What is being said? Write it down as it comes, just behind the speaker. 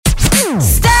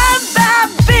Stav,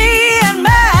 and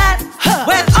Matt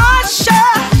with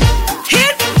Osher.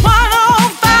 Hit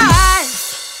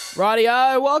 105.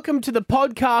 Rightio, welcome to the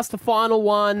podcast, the final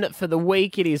one for the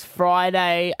week. It is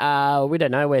Friday. We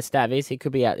don't know where Stav is. He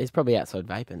could be out. He's probably outside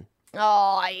vaping.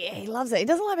 Oh, yeah, he loves it. He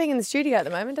doesn't like being in the studio at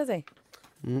the moment, does he?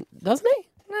 Doesn't he?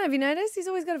 No, have you noticed? He's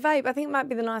always got a vape. I think it might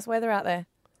be the nice weather out there.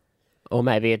 Or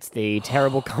maybe it's the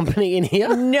terrible company in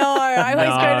here. No, I always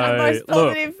go to the most Look,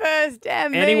 positive first.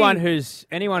 Damn me. Anyone who's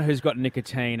got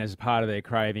nicotine as part of their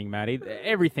craving, Matty,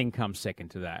 everything comes second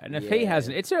to that. And if he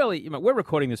hasn't, it's early. We're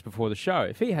recording this before the show.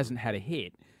 If he hasn't had a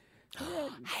hit, are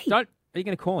you going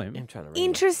to call him? I'm trying to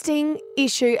Interesting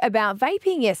issue about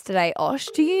vaping yesterday, Osh.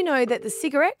 Do you know that the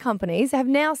cigarette companies have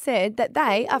now said that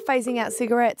they are phasing out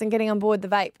cigarettes and getting on board the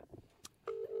vape?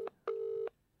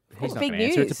 He's not big going to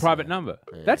answer. news. It's a private number.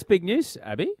 That's big news,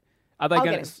 Abby. Are they I'll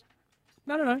going get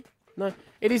to? him. No.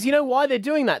 It is. You know why they're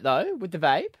doing that though with the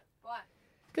vape? Why?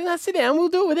 Because sit down. We'll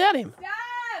do it without him.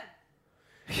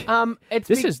 I'm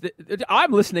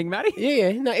listening, Matty.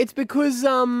 Yeah. No, it's because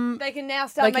They can now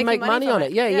start they can make money from on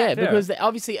it. Yeah. Yeah. Because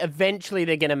obviously, eventually,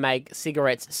 they're going to make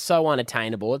cigarettes so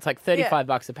unattainable. It's like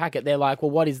 $35 a packet. They're like,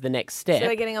 well, what is the next step? So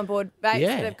they're getting on board vapes.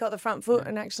 Yeah. They've got the front foot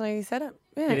and actually said it.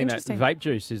 Yeah, Getting that interesting. vape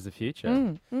juice is the future.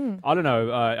 I don't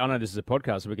know. I know this is a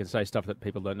podcast, so we can say stuff that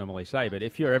people don't normally say. But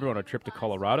if you're ever on a trip to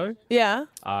Colorado, Yeah.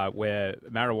 where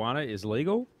marijuana is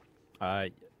legal,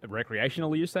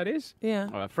 recreational use that is,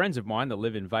 Yeah. friends of mine that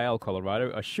live in Vail,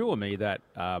 Colorado, assure me that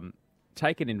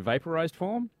taken in vaporized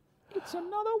form, it's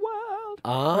another world.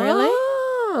 Really?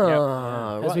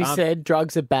 As Yep. we said,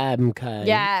 drugs are bad, okay?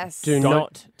 Yes. Do Don't-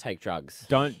 not take drugs.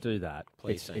 Don't do that.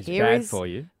 Please don't. It's Here bad is- for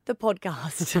you. The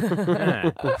podcast.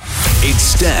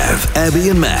 It's Stav, Abby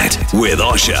and Matt with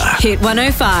Osher. Hit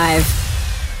 105.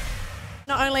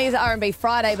 Not only is it R&B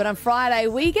Friday, but on Friday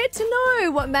we get to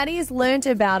know what Matty has learnt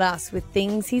about us with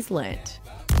things he's learnt.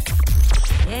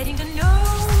 Getting to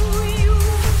know you.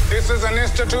 This is an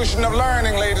institution of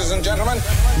learning, ladies and gentlemen.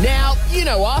 Now, you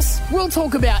know us. We'll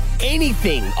talk about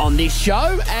anything on this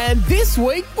show. And this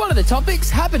week, one of the topics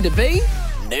happened to be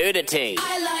nudity.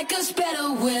 I like us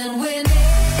better when we're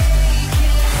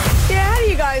Yeah, how do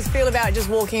you guys feel about just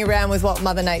walking around with what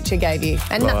Mother Nature gave you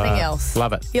and nothing else?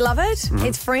 Love it. You love it?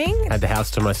 It's freeing? Had the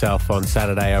house to myself on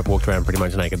Saturday. I walked around pretty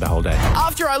much naked the whole day.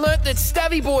 After I learnt that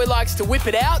Stavvy Boy likes to whip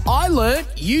it out, I learnt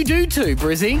you do too,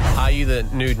 Brizzy. Are you the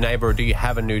nude neighbour or do you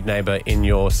have a nude neighbour in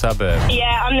your suburb?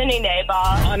 Yeah, I'm the new neighbour.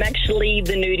 I'm actually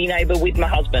the nudie neighbour with my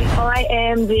husband. I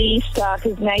am the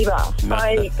Starker's neighbour.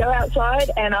 I go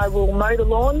outside and I will mow the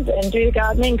lawns and do the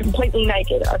gardening completely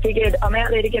naked. I figured I'm out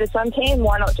there to get a suntan,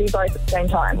 why not do both at the same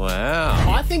time?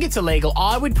 Wow. I think it's illegal.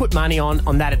 I would put money on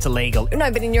that it's illegal. No,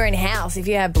 but in your own house, if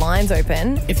you have blinds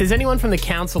open. If there's anyone from the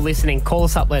council listening, call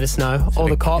us up, let us know. Or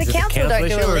the cops. The council don't do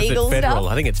issue or is it illegal federal?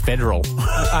 stuff. I think it's federal.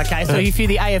 Okay, so if you're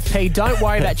the AFP, don't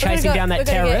worry about chasing down that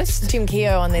terrorist. Jim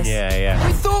Keogh on this. Yeah.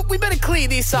 We thought we better clear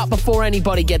this up before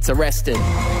anybody gets arrested.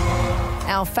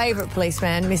 Our favourite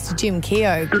policeman, Mr. Jim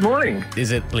Keogh. Good morning.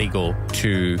 Is it legal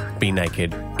to be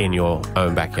naked in your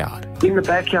own backyard? In the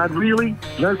backyard, really,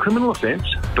 no criminal offence.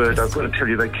 But I've got to tell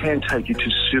you, they can take you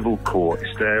to civil court.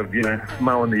 They're,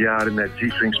 mowing the yard in that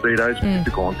G-string Speedos. It's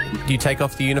a gone. Do you take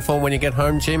off the uniform when you get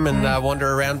home, Jim, and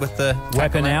wander around with the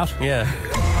Weapon out? Yeah.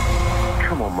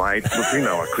 Come on, mate. Look, you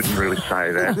know I couldn't really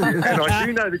say that. And I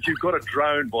do know that you've got a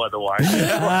drone, by the way.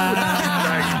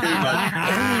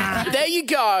 There you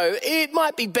go. It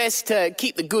might be best to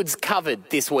keep the goods covered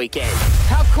this weekend.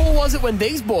 How cool was it when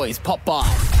these boys popped by?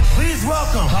 Please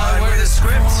welcome. Where the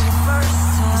script?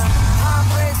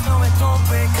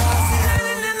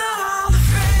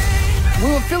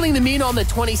 We were filling them in on the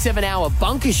 27-hour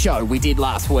bunker show we did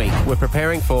last week. We're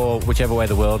preparing for whichever way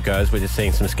the world goes. We're just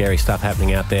seeing some scary stuff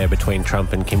happening out there between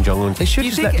Trump and Kim Jong-un. They should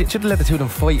have let the two of them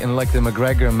fight and like the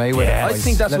McGregor and Mayweather. Yeah. fight. I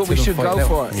think that's Let what the we two should of them go fight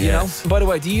for, now. you know? By the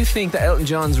way, do you think that Elton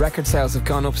John's record sales have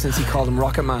gone up since he called him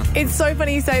Rocket Man? It's so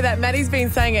funny you say that. Maddie's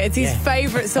been saying it. It's his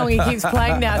favourite song he keeps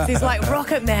playing now. It's his like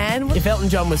Rocket Man. If Elton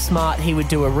John was smart, he would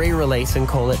do a re-release and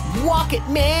call it Rocket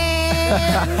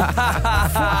Man.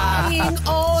 Flying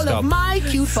all of my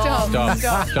cute Stop. across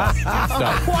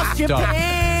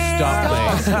Japan.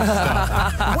 Stop, please.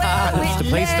 Stop. Where it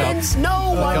Please stop. lands, no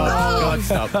one God, knows.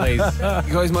 stop, please.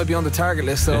 You guys might be on the target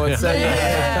list, so I'd say.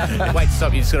 Wait,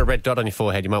 stop. You just got a red dot on your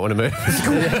forehead. You might want to move.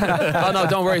 Oh, no,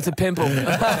 don't worry, it's a pimple.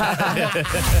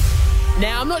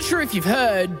 Now, I'm not sure if you've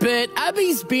heard, but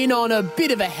Abby's been on a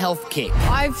bit of a health kick.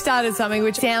 I've started something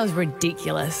which sounds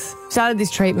ridiculous. Started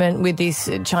this treatment with this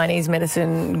Chinese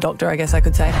medicine doctor, I guess I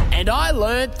could say. And I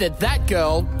learnt that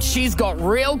girl, she's got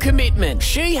real commitment.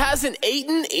 She hasn't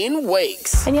eaten in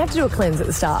weeks. And you have to do a cleanse at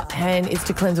the start, and it's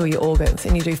to cleanse all your organs,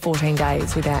 and you do 14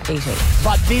 days without eating.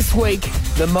 But this week,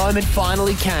 the moment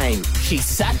finally came. She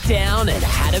sat down and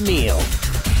had a meal.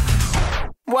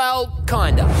 Well,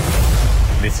 kinda.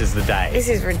 This is the day. This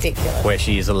is ridiculous. Where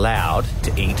she is allowed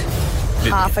to eat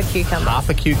Half a cucumber. Half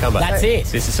a cucumber. That's it.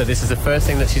 This is the first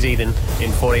thing that she's eaten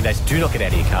in 14 days. Do not get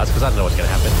out of your cars because I don't know what's going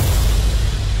to happen.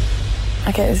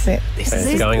 Okay, this is it. This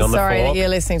is going on the Sorry fork. that you're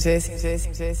listening to this.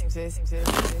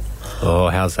 Oh,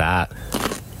 how's that?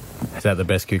 Is that the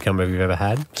best cucumber you've ever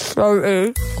had?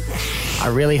 So I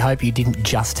really hope you didn't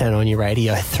just turn on your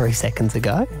radio 3 seconds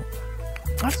ago.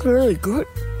 that's really good.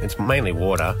 It's mainly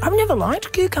water. I've never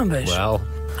liked cucumbers. Well,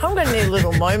 I'm going to need a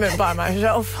little moment by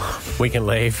myself. we can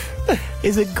leave.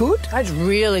 Is it good? That's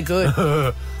really good.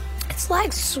 It's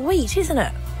like sweet, isn't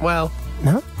it? Well,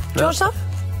 No. Do you want some?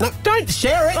 No, don't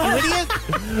share it, you idiot.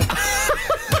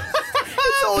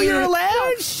 That's all you're allowed.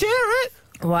 Don't share it.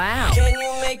 Wow. Can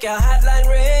you make a hotline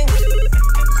ring?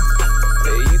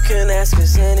 You can ask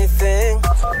us anything.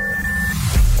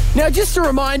 Now, just a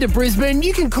reminder, Brisbane,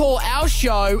 you can call our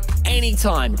show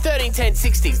anytime.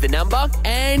 131060's the number.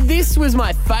 And this was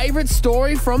my favourite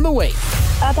story from the week.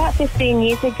 About 15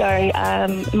 years ago,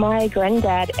 my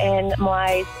granddad and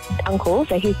my uncle,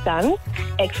 so his son,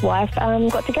 ex-wife,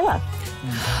 got together.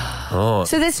 Oh.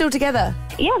 So they're still together?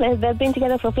 Yeah, they've been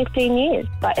together for 15 years.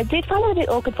 But I did find it a bit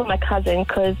awkward for my cousin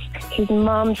because his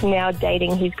mum's now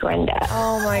dating his granddad.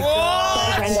 Oh, my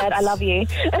God. Granddad, I love you.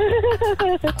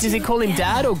 Does he call him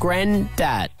dad or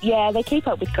granddad? Yeah, they keep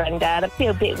up with granddad. I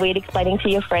feel a bit weird explaining to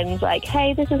your friends, like,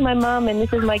 hey, this is my mum and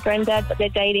this is my granddad, but they're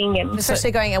dating. And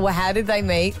Especially going, well, how did they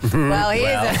meet? Well, here's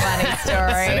a funny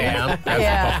story. Sit down.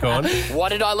 Have some popcorn. What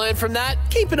did I learn from that?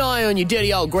 Keep an eye on your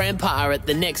dirty old grandpa at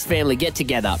the next family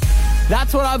get-together.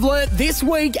 That's what I've learnt this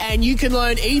week, and you can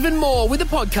learn even more with the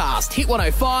podcast,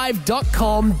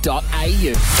 hit105.com.au.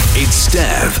 It's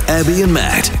Stav, Abby and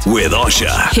Matt with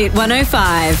Osher. Hit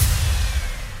 105.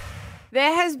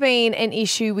 There has been an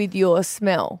issue with your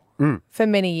smell for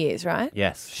many years, right?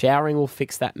 Yes. Showering will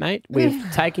fix that, mate. We've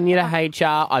taken you to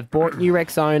HR. I've bought you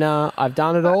Rexona. I've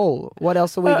done it all. What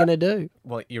else are we going to do?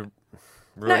 Well, you're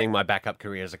ruining my backup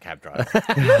career as a cab driver. we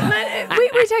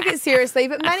take it seriously,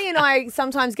 but Manny and I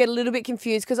sometimes get a little bit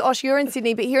confused because, Osh, you're in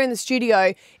Sydney, but here in the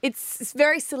studio, it's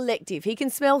very selective. He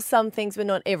can smell some things, but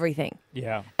not everything.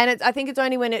 Yeah. And I think it's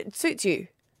only when it suits you.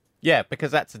 Yeah, because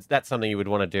that's something you would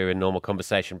want to do in normal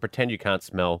conversation. Pretend you can't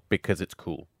smell because it's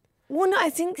cool. Well, no, I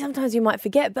think sometimes you might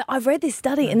forget, but I've read this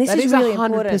study, and this That is really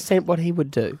important. 100% what he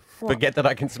would do. Forget that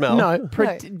I can smell. No,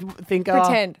 Pretend. be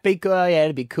cool. Oh, yeah,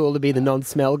 it'd be cool to be the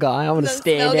non-smell guy. I want to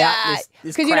stand out.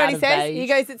 This Because you know what he crowd of says? beige. He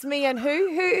goes, "It's me and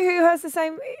who has the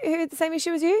same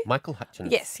issue as you?" Michael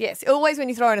Hutchins. Yes. Always when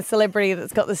you throw in a celebrity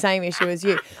that's got the same issue as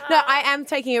you. No, I am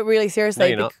taking it really seriously. No,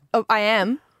 you're not. I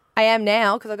am. I am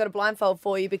now because I've got a blindfold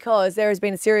for you because there has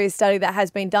been a serious study that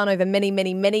has been done over many,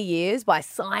 many, many years by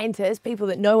scientists, people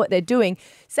that know what they're doing,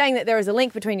 saying that there is a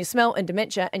link between your smell and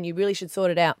dementia and you really should sort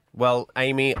it out. Well,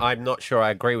 Amy, I'm not sure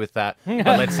I agree with that, but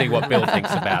let's see what Bill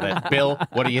thinks about it. Bill,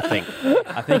 what do you think?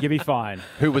 I think you'll be fine.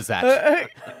 Who was that?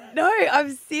 No,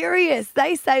 I'm serious.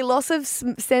 They say loss of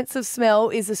sense of smell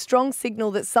is a strong signal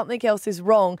that something else is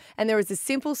wrong, and there is a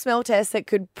simple smell test that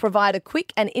could provide a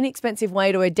quick and inexpensive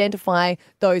way to identify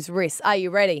those risks. Are you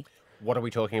ready? What are we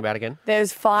talking about again?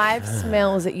 There's 5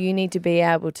 smells that you need to be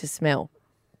able to smell.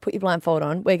 Put your blindfold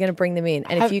on. We're going to bring them in,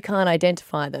 and if you can't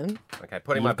identify them... Okay,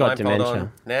 putting my You've got blindfold dementia.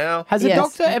 on now. Has Yes. a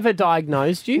doctor ever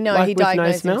diagnosed you? No, like, he with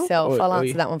diagnosed no smell? himself. Or- I'll or answer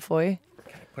you- that one for you.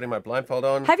 Putting my blindfold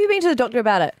on. Have you been to the doctor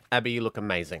about it? Abby, you look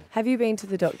amazing. Have you been to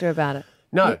the doctor about it?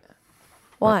 No,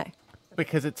 Why?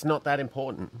 because it's not that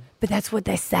important. But that's what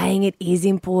they're saying. It is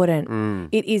important.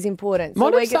 It is important.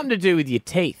 Might we're have something to do with your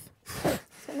teeth. got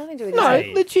nothing to do with No, that.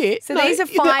 legit. So No, these are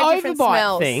the 5 different overbite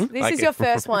smells. thing. This Like is it. your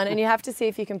first one, and you have to see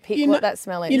if you can pick You know- what that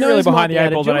smell is. you You're know- really Nose might behind be the eight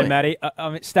able ball to today, do it. Matty.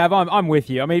 Stav, I'm with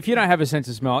you. I mean, if you don't have a sense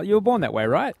of smell, you were born that way,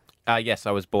 right? Yes,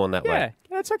 I was born that Yeah, way.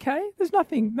 that's okay. There's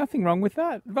nothing wrong with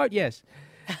that. Vote yes.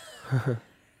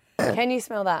 Can you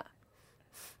smell that?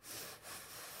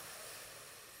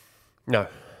 No.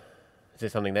 Is there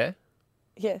something there?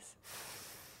 Yes.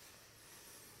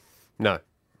 No.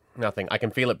 Nothing. I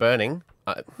can feel it burning.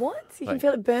 What? You can Like,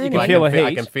 feel it burning. can feel the I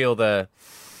heat. can feel the...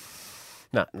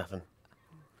 No, nothing.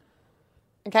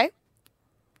 Okay.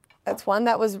 That's one.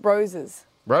 That was roses.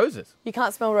 Roses? You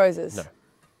can't smell roses. No.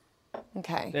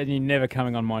 Okay. Then you're never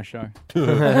coming on my show.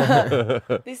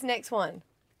 This next one.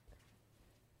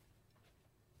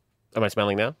 Am I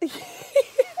smelling now? Did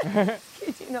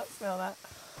you not smell that?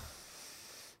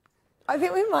 I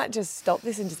think we might just stop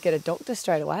this and just get a doctor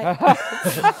straight away.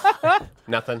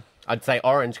 Nothing. I'd say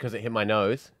orange because it hit my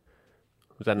nose.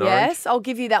 Was that an orange? Yes, I'll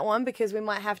give you that one because we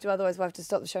might have to, otherwise we'll have to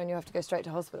stop the show and you have to go straight to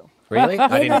hospital. Really? Yeah,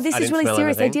 no, this is really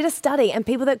serious. They did a study and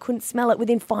people that couldn't smell it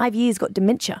within 5 years got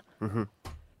dementia. Mm-hmm.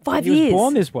 5 He years. was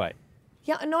born this way.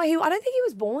 Yeah, no, I don't think he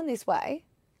was born this way.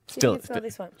 Still, Did you smell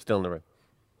this one? Still in the room.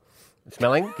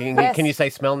 Smelling? Yes. Can you say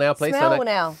smell now, please? Smell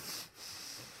now.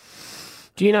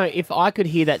 Do you know, if I could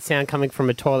hear that sound coming from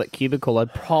a toilet cubicle,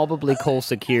 I'd probably call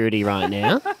security right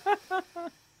now.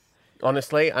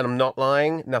 Honestly, and I'm not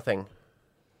lying, nothing.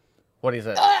 What is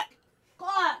it?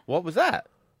 What was that?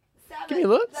 Give me a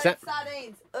look.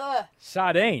 Sardines. Ugh.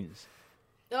 Sardines.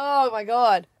 Oh my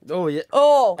god. Oh, yeah.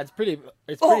 Oh. It's pretty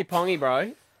pongy,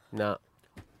 bro. No.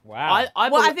 Wow.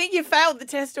 I think you failed the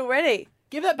test already.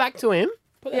 Give that back to him.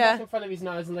 Put that Yeah. back in front of his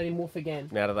nose and let him woof again.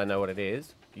 Now do they know what it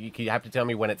is? You have to tell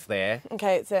me when it's there.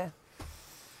 Okay, it's there.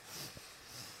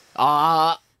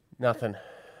 Nothing.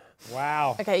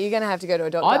 Wow. Okay, you're going to have to go to a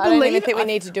doctor. I I don't even believe- think we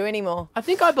need to do anymore. I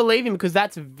think I believe him because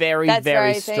that's very, That's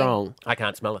very very thing. strong. I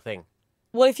can't smell a thing.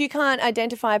 Well, if you can't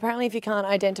identify, apparently if you can't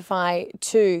identify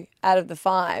 2 out of the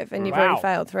 5 and you've already Wow.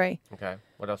 failed 3. Okay,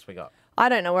 what else we got? I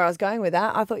don't know where I was going with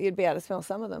that. I thought you'd be able to smell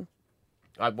some of them.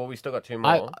 Well, we still got 2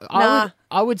 more.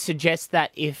 I would suggest that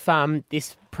if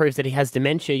this proves that he has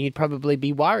dementia, you'd probably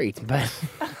be worried. But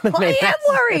I am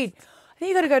worried. I think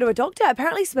you got to go to a doctor.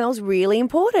 Apparently smell's really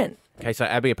important. Okay, so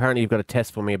Abby, apparently you've got a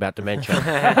test for me about dementia.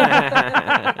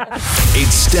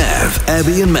 It's Stav,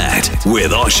 Abby and Matt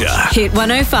with Osher. Hit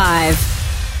 105.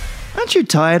 Aren't you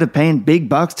tired of paying big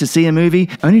bucks to see a movie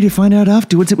only to find out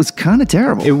afterwards it was kind of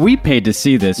terrible? If we paid to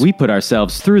see this, we put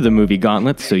ourselves through the movie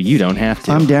gauntlet so you don't have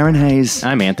to. I'm Darren Hayes.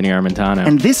 I'm Anthony Armentano.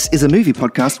 And this is a movie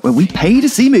podcast where we pay to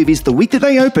see movies the week that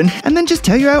they open and then just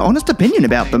tell you our honest opinion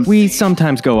about them. We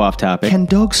sometimes go off topic. Can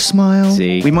dogs smile?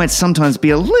 See. We might sometimes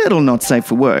be a little not safe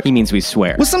for work. He means we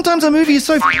swear. Well, sometimes a movie is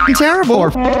so f***ing terrible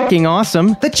Or f***ing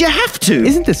awesome that you have to.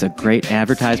 Isn't this a great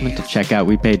advertisement to check out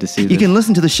We Paid to See This? You can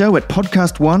listen to the show at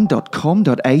podcast1.com.au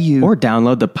or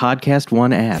download the Podcast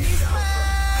One app.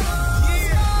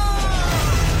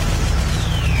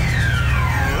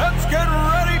 Let's get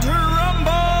ready to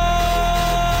rumble!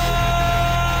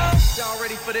 Y'all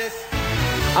ready for this?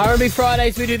 R&B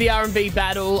Fridays, we do the R&B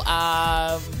battle.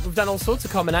 We've done all sorts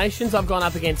of combinations. I've gone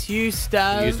up against you,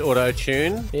 Stav. Used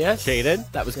auto-tune. Yes. Cheated.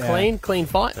 That was Yeah. clean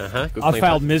fight. Good I clean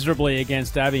failed fight. miserably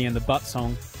against Abby in the butt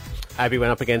song. Abby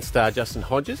went up against Justin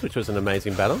Hodges, which was an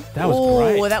amazing battle. That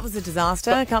was great. That was a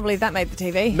disaster. I can't believe that made the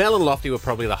TV. Mel and Lofty were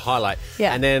probably the highlight.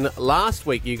 Yeah. And then last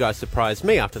week, you guys surprised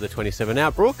me after the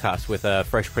 27-hour broadcast with a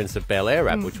Fresh Prince of Bel-Air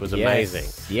rap, which was amazing.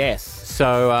 Yes.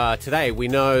 So today, we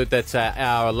know that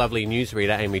our lovely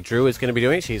newsreader, Amy Drew, is going to be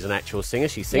doing it. She's an actual singer.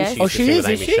 She sings. Yes. She Oh, used to she sing is,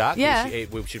 with is Amy she? Shark. Yeah.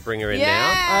 We should bring her in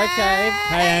now. Okay.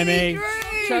 Hey, Amy.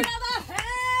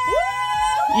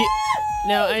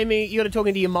 Now, Amy, you got to talk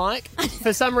into your mic.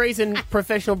 For some reason,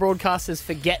 professional broadcasters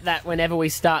forget that whenever we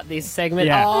start this segment.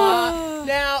 Yeah. Oh,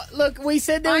 now, look, we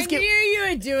said there was... I knew you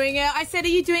were doing it. I said, are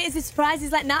you doing it as a surprise?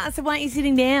 He's like, nah, I said, why aren't you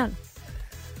sitting down?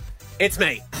 It's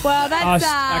me. Well, that's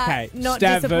Okay, not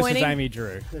Stav disappointing. versus Amy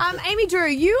Drew. Amy Drew,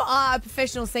 you are a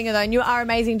professional singer, though, and you are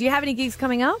amazing. Do you have any gigs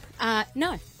coming up?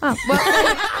 No. Oh, well,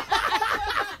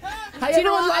 Hey, do you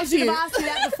know everyone what? I loves should have you. asked you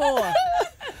that before.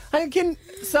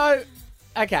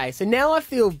 So now I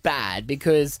feel bad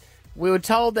because we were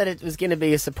told that it was going to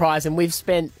be a surprise, and we've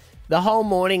spent the whole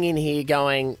morning in here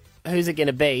going, who's it going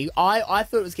to be? I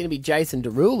thought it was going to be Jason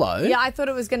Derulo. Yeah, I thought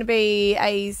it was going to be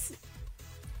a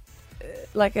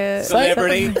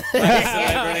Celebrity. You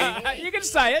can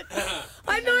say it.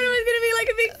 I thought it was going to be like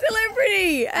a big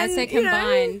celebrity. I And, said you know,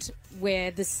 combined,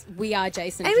 where we are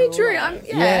Jason Amy Drew, Derulo.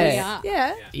 Yeah.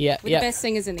 Yeah. Yeah. We're the best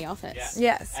singers in the office.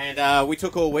 Yes. And we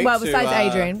took all week Well, besides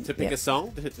Adrian. to pick a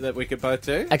song that we could both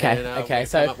do. Okay, And, okay, we've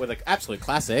so- come up with an absolute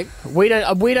classic. We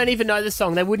don't even know the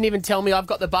song. They wouldn't even tell me I've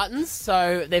got the buttons.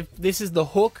 So this is the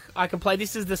hook I can play.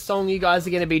 This is the song you guys are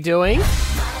going to be doing.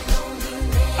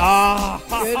 Oh,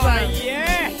 Good one.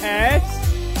 yes.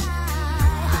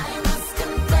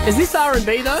 Is this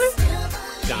R&B though?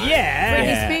 Yeah.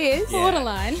 Britney Spears.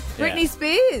 Borderline. Britney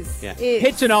Spears. Yeah. is-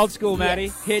 Hits an old school,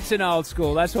 Maddie. Hits an old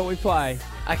school. That's what we play.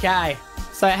 Okay.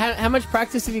 So how much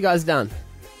practice have you guys done?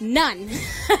 None.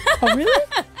 Oh, really?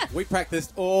 We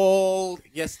practiced all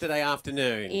yesterday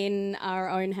afternoon. In our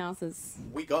own houses.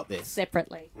 We got this.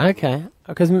 Separately. Okay.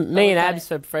 Because me and Abs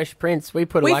for Fresh Prince, we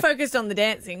put We like... focused on the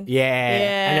dancing. Yeah,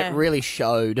 Yeah. and it really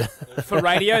showed. For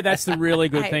radio, that's the really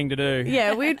good Hey, thing to do.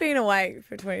 Yeah, we'd been awake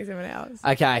for 27 hours.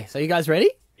 Okay, so you guys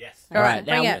ready? Yes. All right,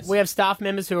 bring now it. we have staff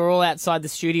members who are all outside the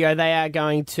studio. They are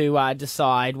going to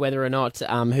decide whether or not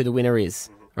who the winner is,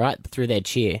 all right, through their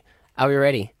cheer. Are we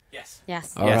ready? Yes.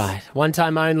 Yes. All right. One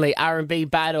time only R&B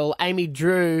battle. Amy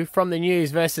Drew from the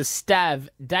News versus Stav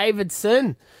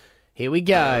Davidson. Here we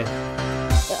go.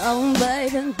 Oh,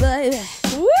 baby, baby.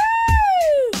 Woo!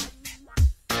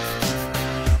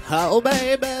 Oh,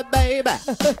 baby, baby.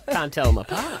 Can't tell them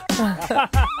apart.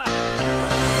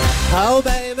 Oh,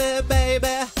 baby,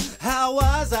 baby, how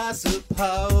was I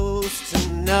supposed to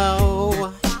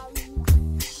know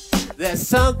that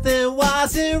something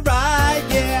wasn't right,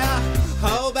 yeah?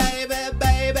 Oh, baby,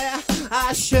 baby,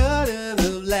 I shouldn't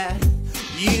have let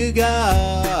you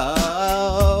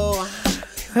go.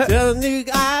 Don't you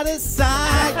out of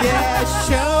sight, yeah?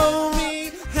 Show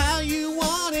me how you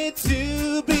want it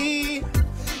to be.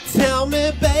 Tell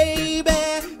me, baby,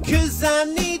 'cause I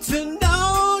need to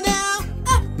know now.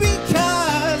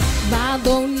 Because my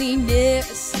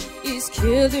loneliness is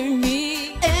killing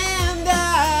me. And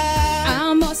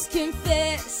I must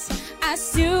confess, I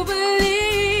still believe.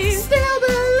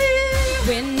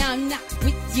 When I'm not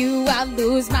with you, I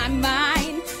lose my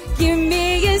mind. Give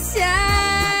me a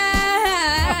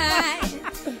sign.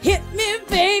 Hit me,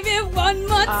 baby, one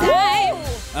more time.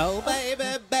 Oh, baby,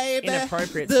 baby,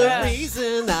 Inappropriate the sound.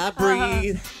 reason I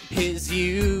breathe is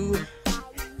you.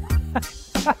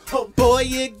 Oh, boy,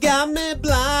 you got me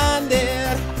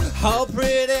blinded. Oh,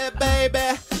 pretty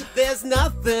baby, there's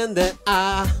nothing that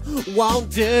I won't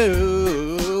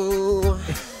do.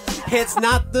 It's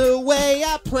not the way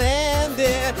I planned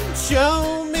it.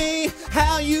 Show me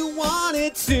how you want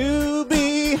it to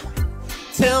be.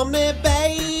 Tell me,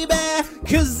 baby,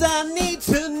 'cause I need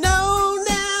to know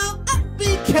now.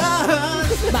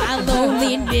 Because my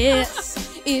loneliness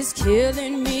is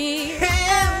killing me.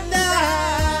 And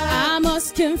I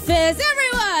must confess,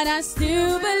 everyone, I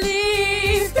still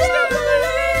believe.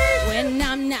 When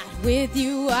I'm not with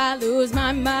you, I lose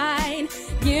my mind.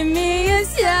 Give me a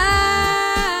sign.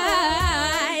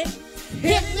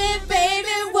 Hit me,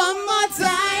 baby, one more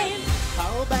time.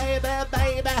 Oh, baby,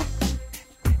 baby.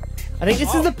 I think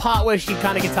this is the part where she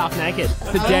kind of gets half naked.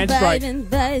 The dance break.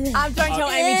 Baby. Don't tell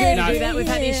Amy Drew to No. do that. We've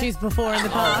had issues before in the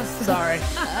past. Sorry.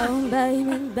 Oh,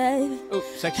 baby, baby. Ooh,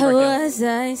 sexy How breakdown. was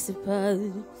I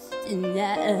supposed to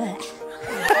know?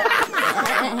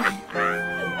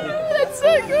 That's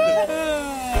so good.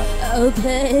 Oh,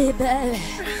 baby.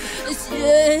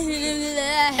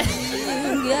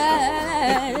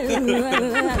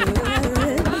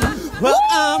 Well,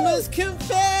 I must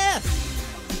confess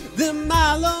that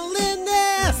my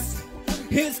loneliness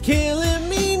is killing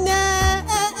me now.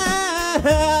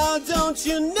 Don't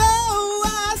you know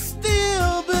I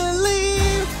still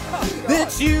believe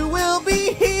that you will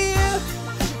be here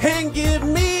and give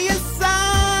me a sign.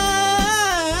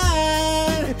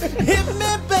 Hit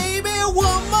me, baby,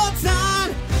 one more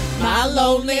time. My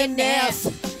loneliness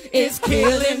is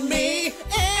killing me,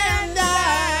 and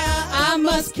I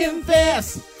must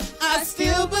confess, I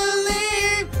still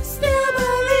believe,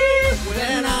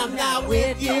 when I'm not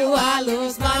with you, I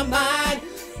lose my mind.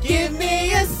 Give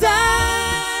me a sign.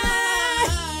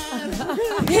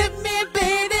 Hit me,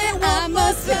 baby, I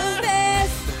must confess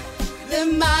that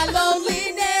my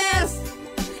loneliness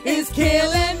is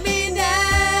killing me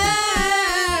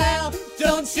now.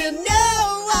 Don't you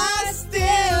know I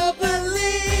still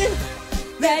believe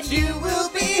that you will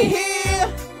be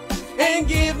here and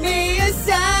give me a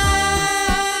sign.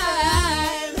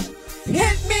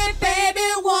 Hit me, baby,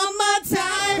 one more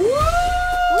time.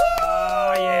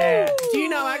 Oh, yeah. Do you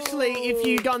know, actually, if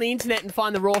you go on the internet and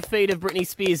find the raw feed of Britney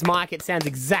Spears' mic, it sounds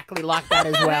exactly like that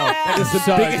as well. That is the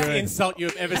So biggest good. insult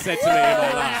you've ever said to me in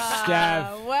my life.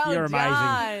 Stav, well you're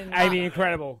done. amazing. Amy,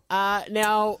 incredible.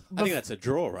 Now, I think that's a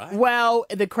draw, right? well,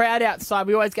 the crowd outside,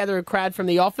 we always gather a crowd from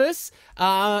the office.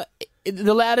 The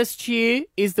loudest cheer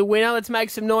is the winner. Let's make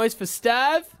some noise for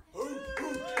Stav.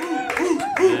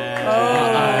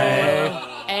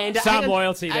 And Some hang on.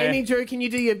 loyalty there. Amy Drew, can you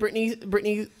do your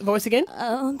Britney voice again?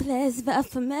 Oh, please, but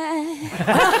for me.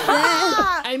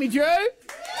 Amy Drew? Yeah,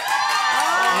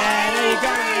 there you go,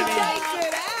 Amy. Take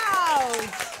it out.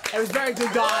 It was very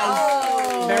good,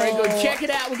 guys. Very good. Check it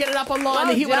out. We'll get it up online,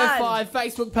 the Hit done. 105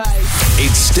 Facebook page.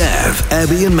 It's Stav,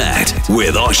 Abby and Matt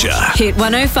with Osher. Hit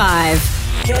 105.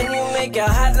 Can you make a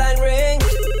hotline ring?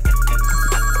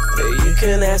 You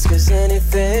can ask us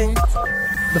anything.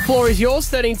 The floor is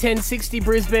yours, 131060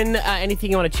 Brisbane.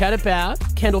 Anything you want to chat about?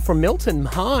 Kendall from Milton,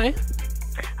 hi.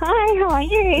 Hi, how are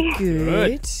you?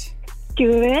 Good.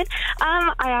 Good.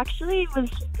 I actually was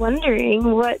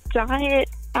wondering what diet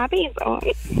Abby's on.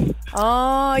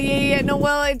 Oh, yeah. No,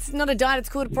 well, it's not a diet. It's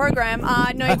called a program.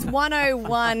 No, it's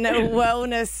 101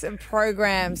 Wellness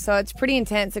Program. So it's pretty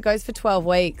intense. It goes for 12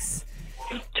 weeks.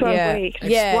 12 weeks.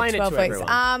 Yeah, Explain it 12 to weeks.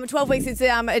 everyone. 12 weeks, it's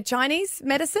a Chinese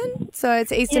medicine. So it's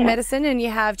Eastern medicine, and you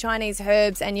have Chinese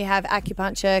herbs, and you have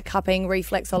acupuncture, cupping,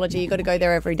 reflexology. You've got to go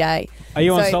there every day. Are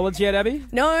you on solids yet, Abby?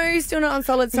 No, still not on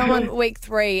solids. So I'm on week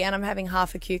 3, and I'm having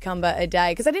half a cucumber a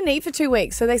day because I didn't eat for 2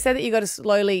 weeks. So they said that you got to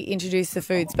slowly introduce the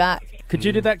foods back. Could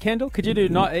you do that, Kendall? Could you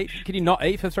not eat? Could you not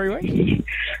eat for 3 weeks?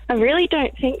 I really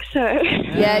don't think so.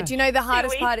 Yeah, do you know the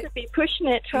hardest part? To be pushing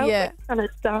it 12 weeks on a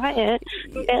diet,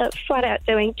 flat out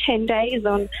doing 10 days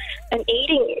on an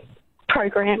eating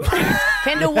program.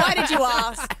 Kendall, why did you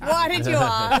ask? Why did you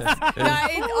ask? No,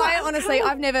 I honestly,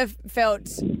 I've never felt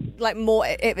like more.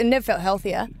 It never felt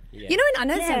healthier. Yeah. You know, I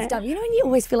know it sounds dumb. You know, when you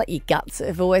always feel like your guts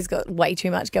have always got way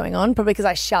too much going on, probably because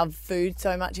I shove food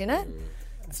so much in it.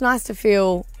 It's nice to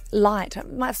feel light.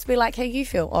 It might have to be like how you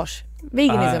feel, Osh.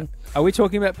 Veganism. Are we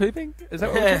talking about pooping? Is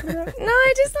that what we're talking about? No,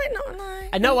 just like no.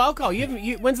 And no alcohol. You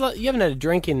haven't had a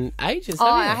drink in ages, have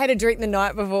you? I had a drink the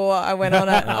night before I went on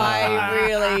it. I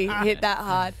really hit that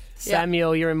hard.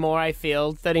 Samuel, you're in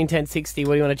Morayfield, 131060.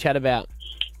 What do you want to chat about?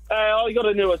 I got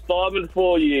a new assignment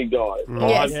for you guys.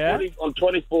 Yes. I'm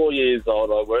 24 years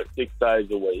old. I work 6 days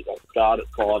a week. I start at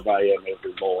 5 a.m.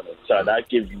 every morning. So that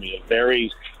gives me a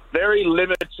very, very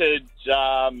limited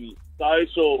social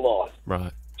life.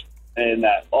 Right. And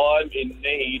I'm in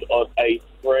need of a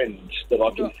friend that I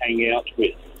can hang out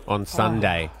with. On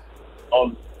Sunday.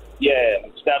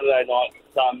 Saturday night,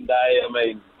 Sunday. I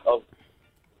mean,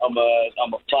 I'm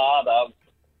a father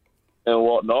and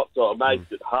whatnot, so it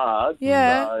makes it hard.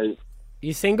 Yeah. So,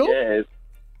 you single? Yeah.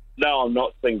 No, I'm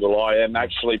not single. I am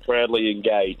actually proudly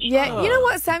engaged. Yeah. You know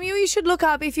what, Samuel? You should look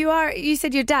up if you are. You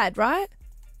said your dad, right?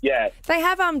 Yeah. They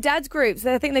have dads groups.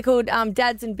 I think they're called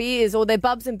Dads and Beers, or they're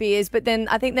Bubs and Beers, but then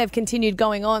I think they've continued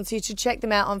going on, so you should check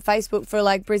them out on Facebook for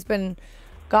like Brisbane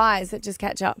guys that just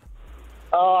catch up.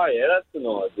 Oh, yeah, that's an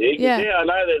idea. Yeah. I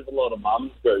know there's a lot of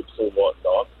mums groups and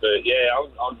whatnot, but yeah,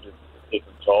 I'm just sick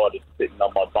and tired of sitting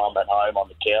on my bum at home on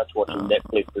the couch watching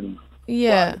Netflix and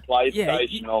playing the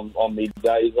PlayStation on my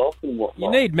days off and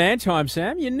whatnot. You need man time,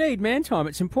 Sam. You need man time.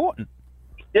 It's important.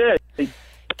 Yeah.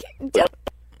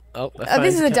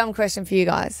 This is a dumb question for you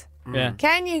guys. Yeah.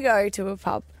 Can you go to a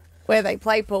pub where they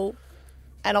play pool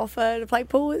and offer to play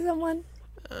pool with someone?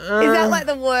 Is that like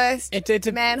the worst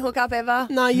man hookup ever?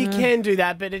 No, you can do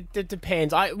that, but it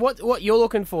depends. What you're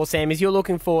looking for, Sam, is you're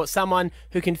looking for someone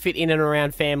who can fit in and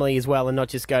around family as well and not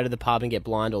just go to the pub and get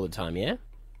blind all the time, yeah?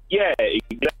 Yeah,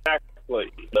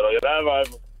 exactly. But I have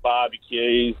over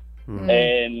barbecues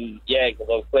and, because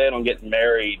I was planning on getting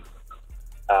married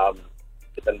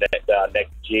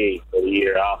next year or the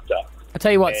year after. I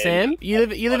tell you what, Sam, you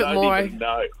live at Moray.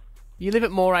 No. You live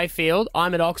at Morayfield.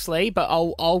 I'm at Oxley, but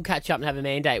I'll catch up and have a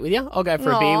man date with you. I'll go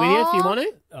for a beer with you if you want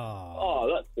to.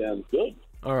 Oh, that sounds good.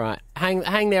 All right,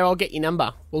 hang there. I'll get your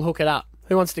number. We'll hook it up.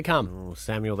 Who wants to come? Oh,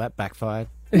 Samuel, that backfired.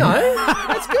 No,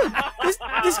 that's good.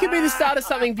 This could be the start of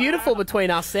something beautiful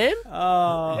between us, Sam.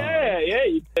 Oh. Yeah,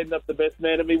 you end up the best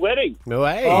man at my wedding. No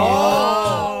way. Oh,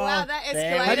 wow, that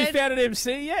escalated. Have you found an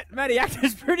MC yet? Matty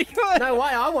Actor's pretty good. No way,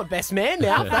 I want best man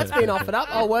now. That's been offered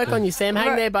up. I'll work on you, Sam.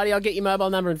 Hang there, buddy. I'll get your mobile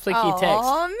number and flick you a text.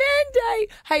 Oh, man, day.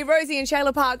 Hey, Rosie in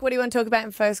Shayla Park, what do you want to talk about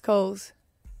in first calls?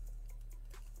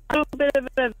 A little bit of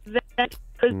an event.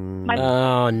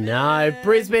 Oh, no.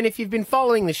 Brisbane, if you've been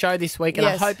following the show this week, and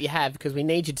Yes. I hope you have because we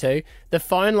need you to, the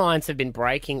phone lines have been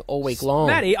breaking all week long.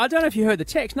 Matty, I don't know if you heard the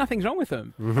text. Nothing's wrong with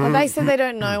them. Well, they said they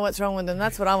don't know what's wrong with them.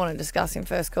 That's what I want to discuss in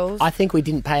first calls. I think we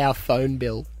didn't pay our phone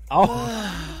bill.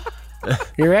 Oh.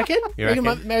 You reckon? You reckon?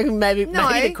 Maybe No,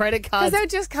 the credit because cards. they'll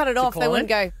just cut it off. They decline? wouldn't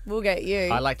go, we'll get you.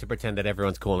 I like to pretend that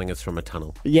everyone's calling us from a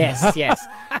tunnel. Yes, yes.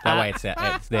 That way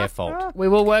it's their fault. We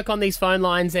will work on these phone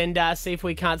lines and see if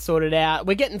we can't sort it out.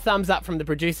 We're getting thumbs up from the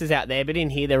producers out there, but in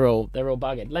here they're all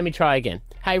buggered. Let me try again.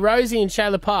 Hey, Rosie in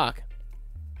Shayla Park.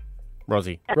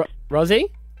 Rosie.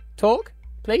 Rosie, talk,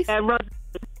 please. Rosie.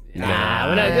 Nah,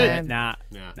 we're no good. Nah.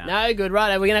 No good,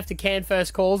 right? We're going to have to can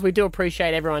first calls. We do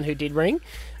appreciate everyone who did ring.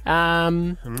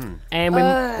 And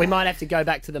we might have to go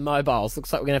back to the mobiles.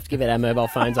 Looks like we're going to have to give out our mobile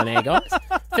phones on air, guys.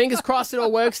 Fingers crossed it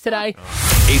all works today.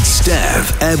 It's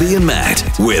Stav, Abby and Matt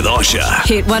with Osher.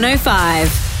 Hit 105.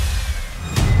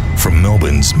 From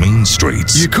Melbourne's mean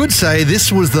streets. You could say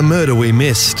this was the murder we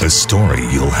missed. A story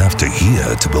you'll have to hear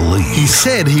to believe. He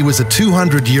said he was a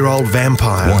 200-year-old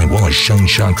vampire. Why was Shane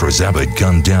Chandra's Abbott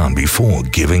gunned down before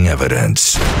giving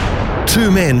evidence?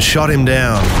 2 men shot him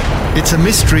down. It's a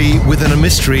mystery within a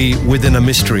mystery within a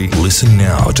mystery. Listen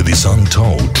now to this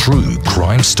untold true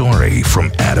crime story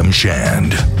from Adam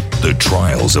Shand. The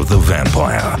Trials of the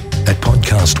Vampire at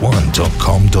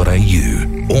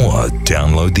podcast1.com.au or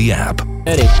download the app.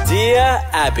 Dear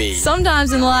Abby.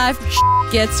 Sometimes in life,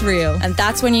 gets real, and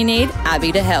that's when you need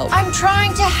Abby to help. I'm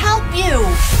trying to help you.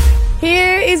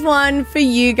 Here is one for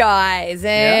you guys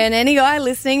and any guy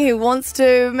listening who wants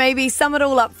to maybe sum it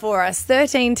all up for us.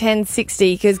 13 10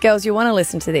 60, because girls, you want to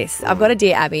listen to this. I've got a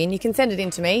Dear Abby, and you can send it in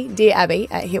to me,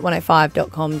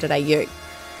 dearabby@hit105.com.au.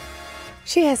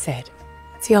 She has said,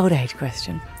 it's the old age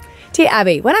question. Dear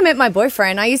Abby, when I met my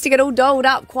boyfriend, I used to get all dolled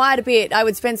up quite a bit. I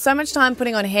would spend so much time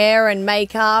putting on hair and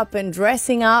makeup and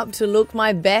dressing up to look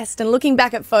my best. And looking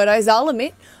back at photos, I'll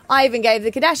admit, I even gave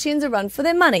the Kardashians a run for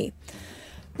their money.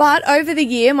 But over the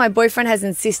year, my boyfriend has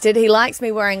insisted he likes me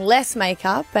wearing less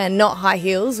makeup and not high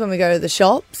heels when we go to the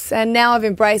shops. And now I've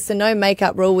embraced the no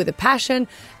makeup rule with a passion,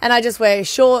 and I just wear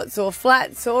shorts or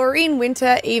flats or in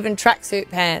winter, even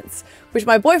tracksuit pants, which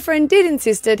my boyfriend did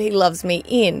insisted he loves me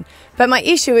in. But my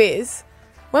issue is,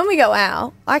 when we go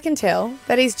out, I can tell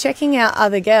that he's checking out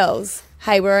other girls.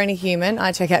 Hey, we're only human.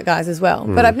 I check out guys as well.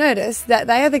 But I've noticed that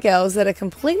they are the girls that are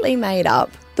completely made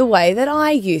up the way that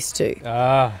I used to.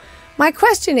 My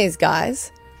question is,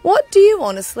 guys, what do you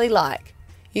honestly like?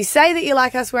 You say that you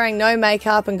like us wearing no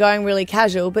makeup and going really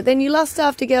casual, but then you lust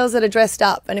after girls that are dressed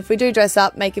up. And if we do dress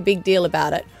up, make a big deal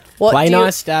about it. What Play do you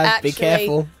nice, Stav. Be actually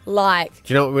careful. like?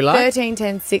 Do you know what we like? 13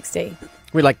 10 60.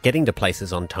 We like getting to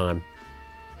places on time.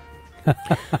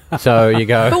 So you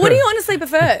go... But what do you honestly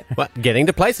prefer? What? Getting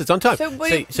to places on time.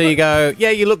 So you go, yeah,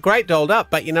 you look great dolled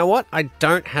up, but you know what? I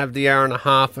don't have the hour and a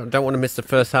half. I don't want to miss the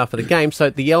first half of the game.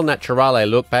 So the El Naturale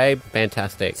look, babe,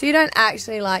 fantastic. So you don't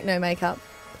actually like no makeup?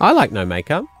 I like no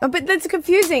makeup. Oh, but that's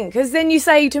confusing, because then you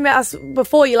say to us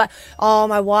before, you're like, oh,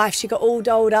 my wife, she got all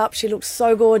dolled up. She looks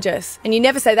so gorgeous. And you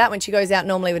never say that when she goes out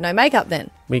normally with no makeup then.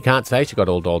 We can't say she got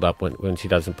all dolled up when she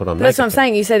doesn't put on makeup. That's what I'm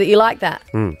saying. You say that you like that.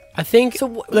 I think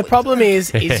the problem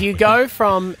is you go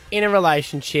from in a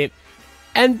relationship,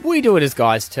 and we do it as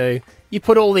guys too, you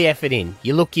put all the effort in.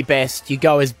 You look your best. You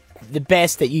go as the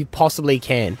best that you possibly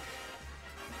can.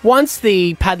 Once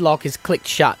the padlock is clicked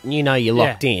shut and you know you're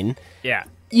locked in,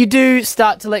 you do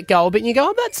start to let go a bit and you go,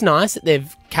 oh, that's nice that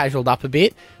they've casualed up a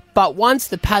bit. But once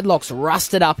the padlock's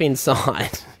rusted up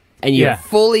inside and you're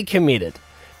fully committed,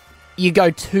 you go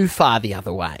too far the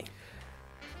other way.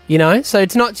 You know? So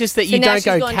it's not just that So you now don't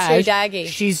go she's gone too cash. daggy.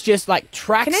 She's just like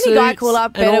tracksuits. Can any guy call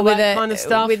up and better all with that a kind of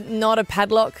stuff? with not a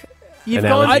padlock? You've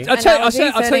I'll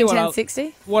tell you what.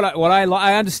 1060? What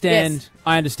I understand. Yes.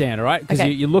 I understand. All right, because Okay.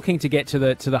 you're looking to get to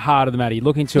the heart of the matter. You're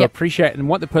looking to appreciate and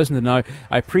want the person to know.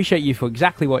 I appreciate you for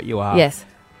exactly what you are. Yes.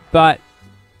 But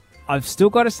I've still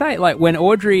got to say, like when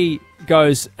Audrey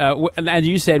goes, and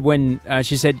you said when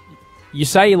she said, you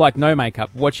say you like no makeup.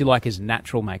 What you like is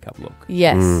natural makeup look.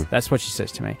 Yes. That's what she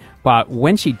says to me. But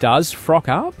when she does frock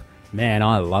up, man,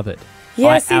 I love it.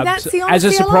 Yeah, see, that's the as a honesty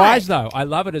I surprise, like. though. I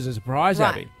love it as a surprise, Right.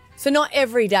 Abby. So not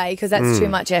every day, because that's too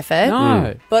much effort.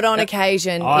 No. But on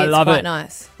occasion, I it's love quite it.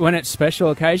 nice. When it's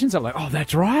special occasions, I'm like, oh,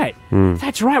 that's right.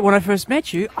 That's right. When I first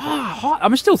met you, hot.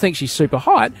 I still think she's super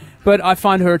hot, but I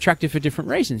find her attractive for different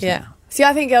reasons. Yeah. See,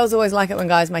 I think girls always like it when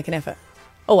guys make an effort.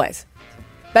 Always.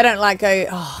 They don't like go,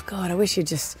 oh, God, I wish you'd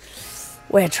just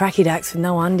wear tracky dacks with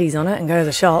no undies on it and go to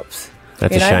the shops.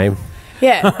 That's You a know? shame.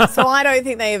 Yeah. So I don't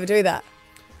think they ever do that.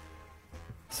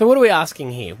 So what are we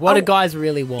asking here? What do guys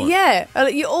really want? Yeah.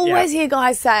 You always hear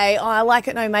guys say, oh, I like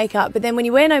it no makeup. But then when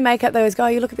you wear no makeup, they always go, oh,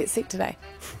 you look a bit sick today.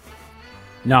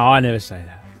 No, I never say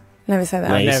that. Never say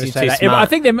that. I never say that. I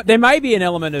think there may be an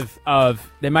element of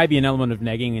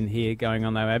negging in here going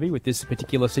on though, Abby, with this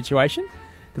particular situation.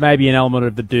 There may be an element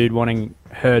of the dude wanting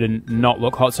her to not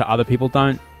look hot so other people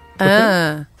don't.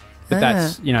 But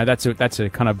that's a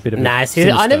kind of bit of Nah, a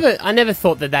see, I never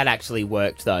thought that actually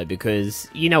worked though, because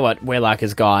you know what we're like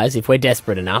as guys. If we're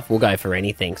desperate enough, we'll go for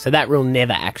anything. So that rule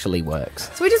never actually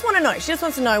works. So we just want to know. She just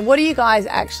wants to know, what do you guys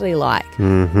actually like?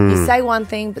 You say one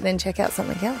thing, but then check out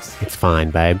something else. It's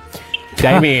fine, babe.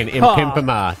 Damien in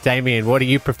Pimpamar. Damien, what do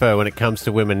you prefer when it comes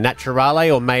to women,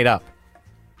 naturale or made up?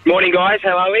 Morning, guys.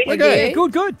 How are we? We're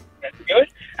good. Good. That's good.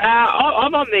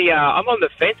 I'm on the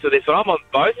fence with this one. I'm on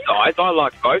both sides. I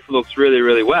like both looks really,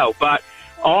 really well. But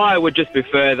I would just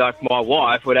prefer like my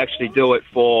wife would actually do it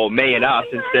for me and us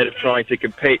instead of trying to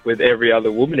compete with every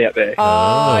other woman out there.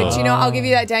 Oh, do you know, I'll give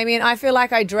you that, Damien. I feel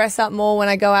like I dress up more when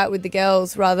I go out with the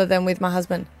girls rather than with my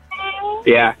husband.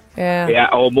 Yeah. Yeah. Yeah,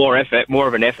 or more effort, more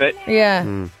of an effort. Yeah.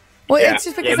 Well, Yeah. it's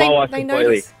just because Yeah, my wife they completely.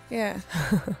 notice. Yeah.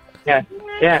 Yeah.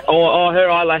 Yeah. Or her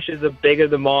eyelashes are bigger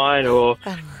than mine, or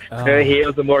her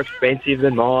heels are more expensive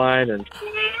than mine, and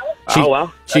She's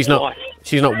that's not. nice.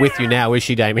 She's not with you now, is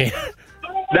she, Damien?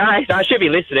 No, she'll be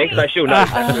listening, so she'll know.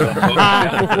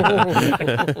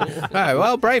 Oh,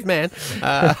 well, brave man.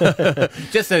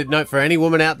 Just a note for any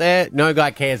woman out there: no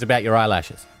guy cares about your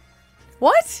eyelashes.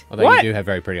 What? Although What? you do have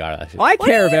very pretty eyelashes. I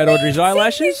care about Audrey's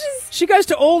eyelashes. She goes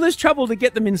to all this trouble to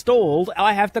get them installed.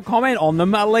 I have to comment on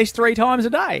them at least 3 times a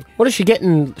day. What is she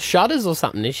getting? Shutters or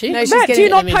something? Is she? No, she's Matt, do getting you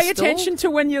not them pay installed. attention to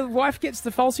when your wife gets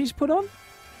the falsies put on?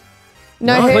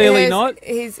 No, Clearly not.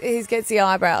 His gets the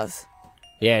eyebrows.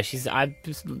 Yeah, she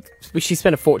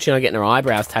spent a fortune on getting her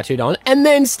eyebrows tattooed on, and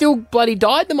then still bloody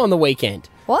dyed them on the weekend.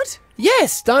 What?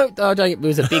 Yes, don't. It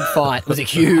was a big fight. It was a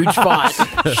huge fight.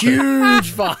 Huge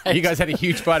fight. You guys had a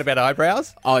huge fight about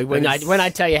eyebrows? Oh, when I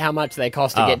tell you how much they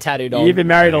cost to get tattooed on. You've been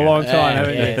married a long time,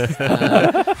 haven't you?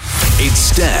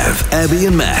 It's Stav, Abby,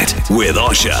 and Matt with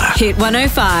Osher. Hit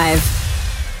 105.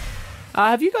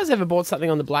 Have you guys ever bought something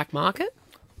on the black market?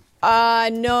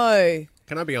 No.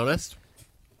 Can I be honest?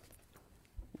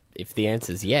 If the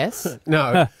answer's yes.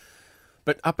 No.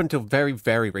 But up until very,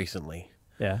 very recently,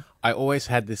 Yeah. I always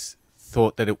had this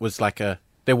thought that it was like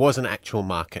there was an actual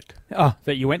market. Oh,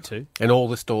 that you went to. And all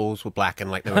the stalls were black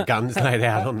and like there were guns laid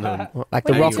out on them. Like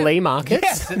the Rock Lee markets,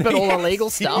 Yes, but all yes. illegal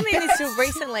You stuff. mean it's still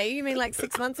recently? You mean like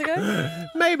 6 months ago?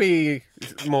 Maybe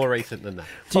more recent than that.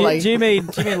 Do you mean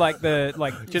like the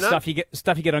you know?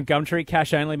 stuff you get on Gumtree,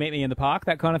 cash only, meet me in the park,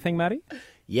 that kind of thing, Matty?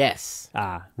 Yes.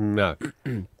 No.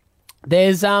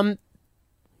 There's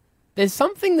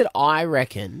something that I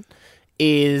reckon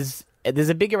is there's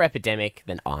a bigger epidemic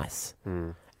than ice.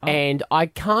 And I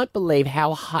can't believe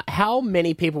how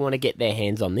many people want to get their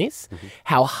hands on this,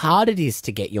 how hard it is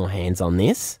to get your hands on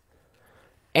this.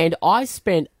 And I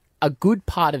spent a good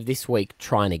part of this week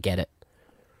trying to get it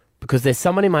because there's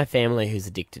someone in my family who's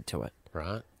addicted to it.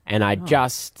 Right. And I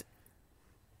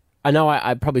know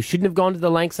I probably shouldn't have gone to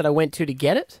the lengths that I went to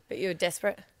get it, But you were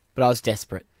desperate. but I was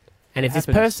desperate. And if this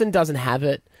happens. person doesn't have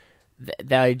it,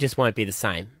 they just won't be the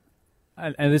same.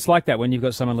 And it's like that when you've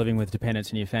got someone living with dependents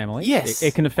in your family. Yes.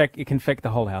 It can affect the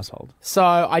whole household. So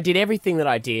I did everything that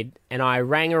I did, and I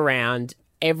rang around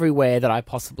everywhere that I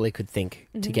possibly could think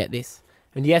to get this.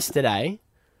 And yesterday,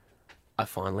 I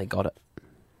finally got it.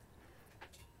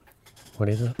 What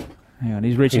is it? Hang on,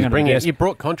 he's reaching under the desk. You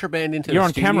brought contraband into You're the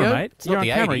on studio? camera, mate. It's You're not on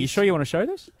the camera. 80s. You sure you want to show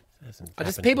this?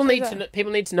 People need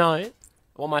to know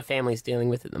what my family's dealing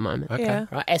with at the moment. Okay. Yeah.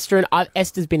 Right,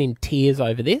 Esther's been in tears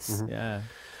over this, Yeah.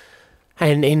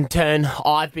 and in turn,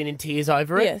 I've been in tears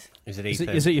over it. Yes. Is it Is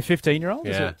Ethan? it your 15-year-old?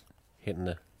 Is Yeah. it? Hitting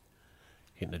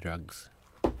the drugs.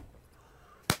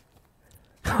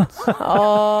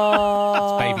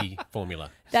 Oh. It's baby formula.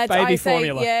 That's baby I say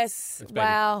formula. yes. It's baby.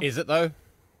 Wow. Is it though?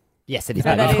 Yes, it is.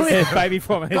 No, that baby. is- Baby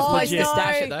formula. It's Oh, legit. no.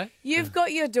 Stash it, though. You've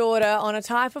got your daughter on a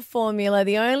type of formula,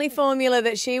 the only formula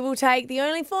that she will take, the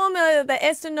only formula that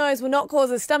Esther knows will not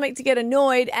cause her stomach to get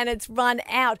annoyed, and it's run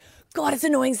out. God, it's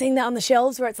annoying seeing that on the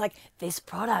shelves where it's like, this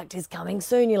product is coming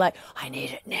soon. You're like, I need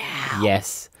it now.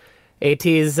 Yes, it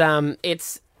is.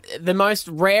 It's the most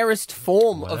rarest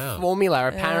form of formula,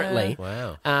 apparently.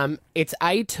 Wow. It's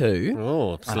A2.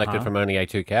 Oh, selected from only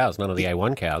A2 cows, none of the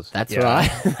A1 cows. That's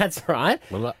right. That's right.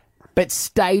 Well, But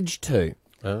stage 2.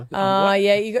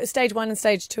 Yeah, you got stage 1 and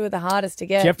stage 2 are the hardest to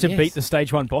get. Do you have to beat the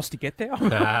stage 1 boss to get there?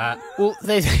 Well,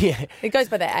 there's It goes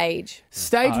by their age.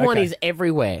 Stage Oh, 1 okay. is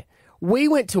everywhere. We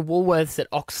went to Woolworths at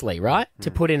Oxley, right, to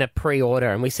put in a pre-order,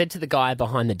 and we said to the guy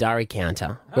behind the durry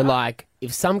counter, we're like,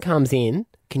 if some comes in,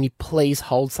 can you please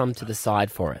hold some to the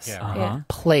side for us? Yeah.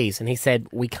 Please. And he said,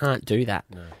 we can't do that.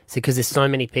 He said, because there's so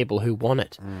many people who want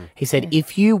it. He said,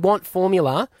 if you want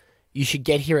formula, you should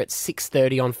get here at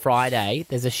 6:30 on Friday.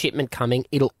 There's a shipment coming.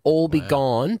 It'll all be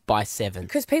gone by 7.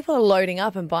 Because people are loading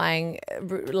up and buying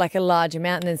like a large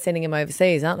amount and then sending them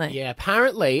overseas, aren't they? Yeah,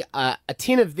 apparently a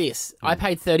tin of this, I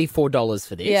paid $34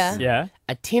 for this. Yeah. Yeah.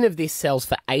 A tin of this sells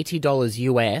for $80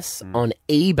 US on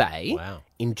eBay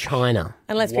in China.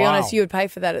 And let's be honest, you would pay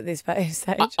for that at this stage.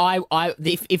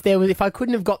 If I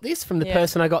couldn't have got this from the Yeah.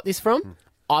 person I got this from,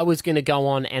 I was going to go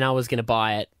on and I was going to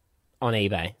buy it on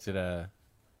eBay. Is it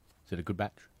a good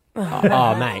batch?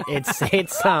 Oh, mate, it's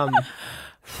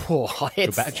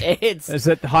It's Is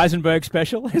it the Heisenberg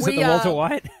special? Is it the Walter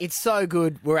White? It's so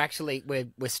good. We're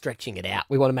stretching it out.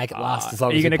 We want to make it last as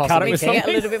long are you as we gonna cut it possibly with can. Get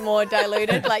a little bit more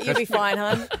diluted. Like, you'll be fine,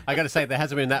 hon. I got to say, there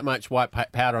hasn't been that much white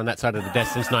powder on that side of the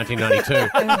desk since 1992.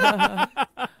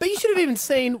 But you should have even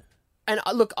seen. And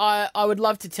look, I would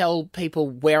love to tell people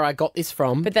where I got this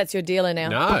from. But that's your dealer now.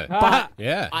 No. But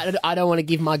Yeah. I don't want to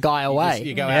give my guy away.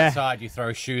 You go outside, you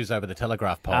throw shoes over the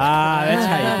telegraph pole. That's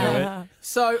how you do it.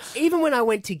 So even when I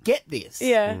went to get this,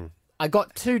 I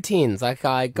got 2 tins. Like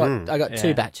I got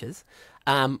 2 batches.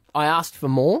 I asked for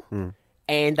more,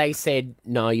 and they said,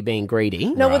 "No, you're being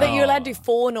greedy." No, well, you're allowed to do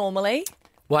 4 normally.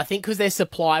 Well, I think because their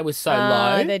supply was so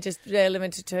low, they're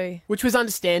limited to 2. which was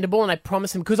understandable, and I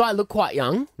promised them because I look quite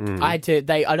young. I had to.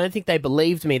 I don't think they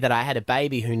believed me that I had a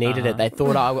baby who needed it. They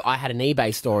thought I had an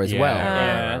eBay store as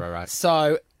well. Right.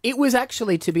 So it was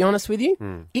actually, to be honest with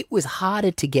you, it was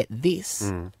harder to get this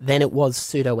than it was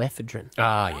pseudoephedrine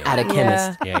at a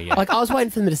chemist. Yeah. Like, I was waiting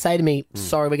for them to say to me,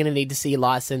 "Sorry, we're going to need to see your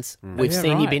license. We've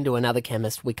seen you've been to another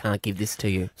chemist. We can't give this to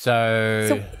you."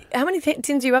 So how many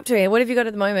tins are you up to here? What have you got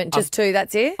at the moment? Just 2,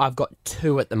 that's it? I've got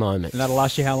 2 at the moment. And that'll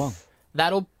last you how long?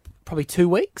 That'll probably 2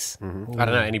 weeks. I don't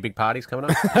know, any big parties coming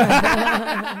up?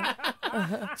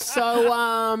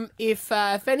 So, if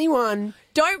anyone...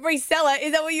 Don't resell it.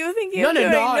 Is that what you were thinking? No. of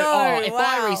doing? No. If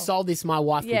I resold this, my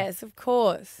wife Yes, of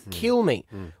course. would kill me.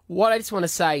 What I just want to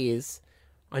say is,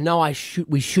 I know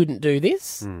we shouldn't do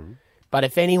this, but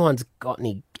if anyone's got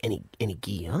any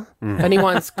gear, if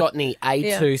anyone's got any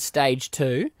A2 Stage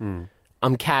 2,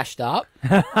 I'm cashed up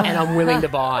and I'm willing to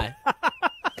buy.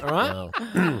 All right?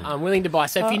 I'm willing to buy.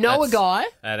 So if you know a guy...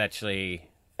 That's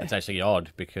actually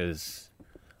odd because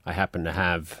I happen to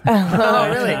have... Oh,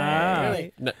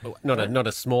 really? No, not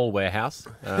a small warehouse.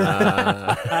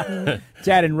 Dad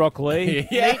in Rocklee.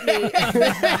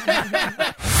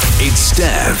 It's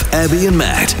Stav, Abby and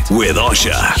Matt with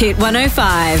Osher. Hit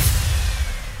 105.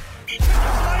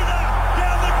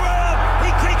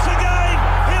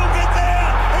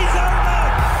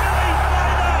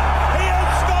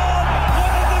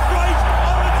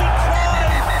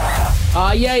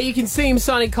 Yeah, you can see him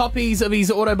signing copies of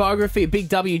his autobiography at Big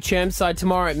W Chermside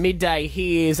tomorrow at midday.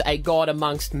 He is a god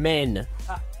amongst men.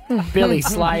 Billy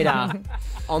Slater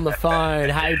on the phone.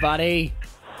 Hey, buddy.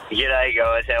 G'day,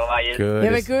 guys. How are you? Good.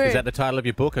 Yeah, we're good. Is that the title of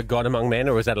your book, A God Among Men,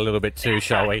 or is that a little bit too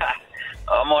showy?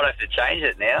 I might have to change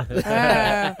it now.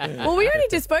 Well, we only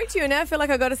just spoke to you, and now I feel like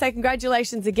I've got to say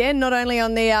congratulations again, not only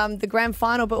on the grand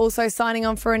final, but also signing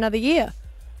on for another year.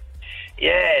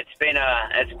 Yeah, it's been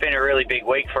a really big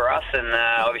week for us, and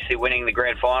obviously winning the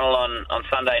grand final on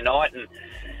Sunday night, and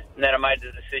then I made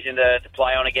the decision to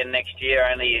play on again next year.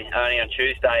 Only on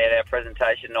Tuesday at our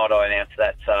presentation night I announced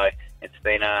that, so it's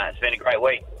been a great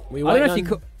week.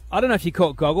 I don't know if you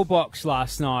caught Gogglebox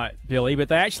last night, Billy, but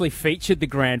they actually featured the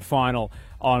grand final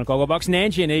on Gogglebox.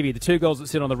 Nanji and Evie, the 2 girls that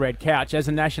sit on the red couch, as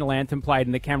the national anthem played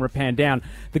and the camera panned down,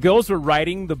 the girls were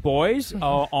rating the boys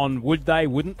on would they,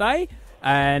 wouldn't they?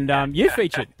 And you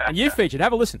featured.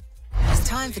 Have a listen. It's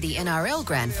time for the NRL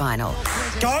Grand Final.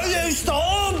 Go you,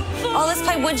 Storm! Oh, let's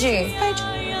play Would You?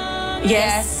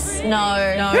 Yes.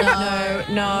 No. No. No.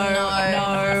 No.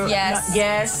 No. Yes.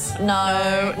 Yes.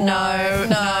 No. No.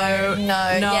 No.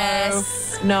 No.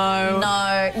 Yes. No.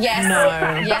 No. Yes. No.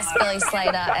 Yes, Billy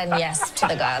Slater, and yes to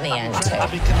the guy on the end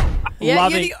too. Yeah,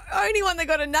 you're the only one that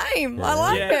got a name. I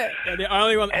like it. You're the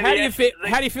only one. How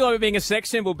do you feel about being a sex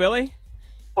symbol, Billy?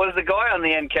 Was the guy on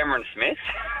the end Cameron Smith?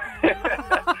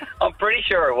 I'm pretty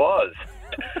sure it was.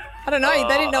 I don't know.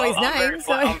 They didn't know his name,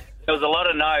 so... There was a lot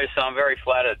of no's, so I'm very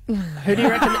flattered. Who do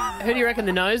you reckon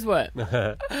the no's were?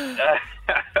 I don't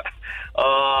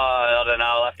know.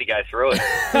 I'll have to go through it.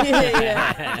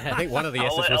 I think one of the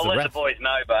S's was I'll the let ref. the boys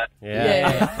know, but...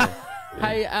 Yeah.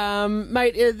 Hey,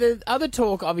 mate, the other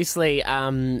talk, obviously,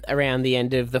 around the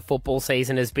end of the football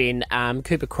season has been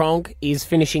Cooper Cronk is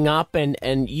finishing up,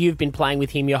 and you've been playing with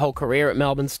him your whole career at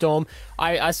Melbourne Storm.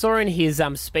 I saw in his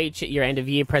speech at your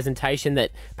end-of-year presentation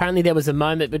that apparently there was a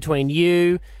moment between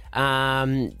you,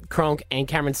 Cronk, and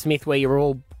Cameron Smith where you were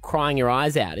all crying your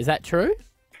eyes out. Is that true?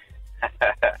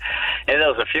 Yeah, there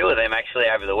was a few of them, actually,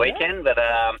 over the weekend, but...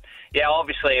 Yeah,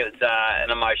 obviously it was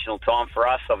an emotional time for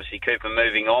us. Obviously, Cooper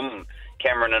moving on.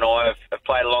 Cameron and I have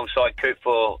played alongside Coop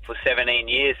for 17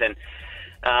 years. And,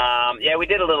 we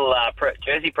did a little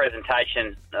jersey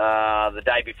presentation the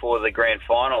day before the grand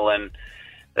final, and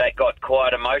that got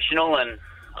quite emotional. And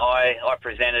I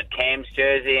presented Cam's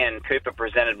jersey, and Cooper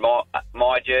presented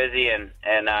my jersey, and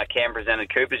Cam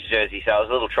presented Cooper's jersey. So it was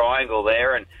a little triangle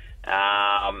there. And,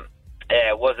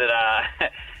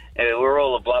 we were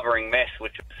all a blubbering mess,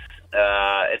 which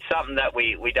it's something that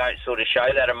we don't sort of show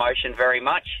that emotion very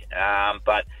much,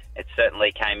 but it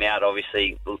certainly came out,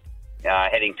 obviously,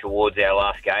 heading towards our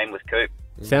last game with Coop.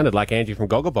 Sounded like Angie from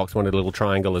Gogglebox wanted a little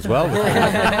triangle as well.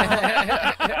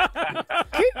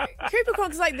 Cooper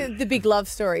Croc's like the big love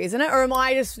story, isn't it? Or am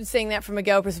I just seeing that from a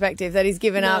girl perspective, that he's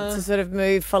given up to sort of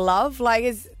move for love? Like,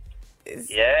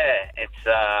 Yeah, it's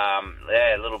a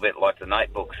little bit like the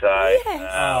Notebook. So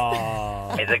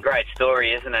it's a great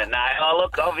story, isn't it? No,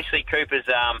 look, obviously Cooper's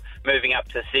moving up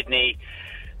to Sydney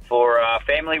for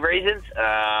family reasons.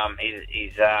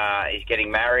 He's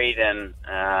getting married and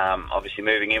obviously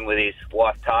moving in with his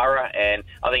wife Tara, and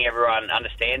I think everyone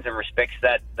understands and respects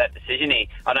that decision.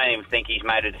 I don't even think he's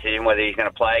made a decision whether he's going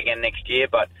to play again next year,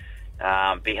 but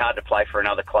be hard to play for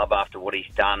another club after what he's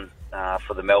done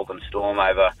for the Melbourne Storm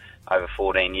over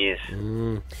 14 years.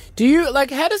 Do you,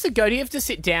 like, how does it go? Do you have to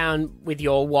sit down with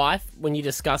your wife when you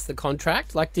discuss the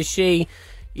contract? Like, does she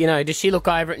look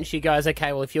over it and she goes,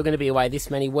 okay, well, if you're going to be away this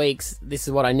many weeks, this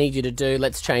is what I need you to do,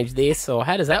 let's change this, or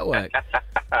how does that work?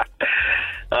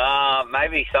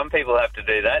 Maybe some people have to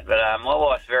do that, but my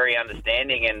wife's very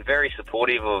understanding and very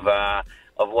supportive of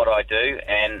what I do,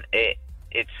 and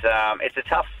it's a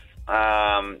tough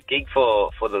gig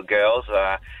for the girls.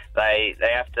 They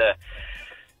have to,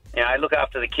 look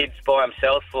after the kids by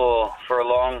themselves for a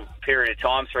long period of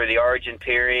time through the Origin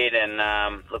period,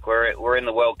 and look, we're in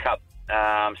the World Cup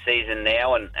season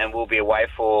now, and we'll be away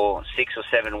for 6 or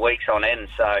 7 weeks on end,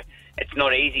 so it's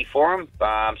not easy for them.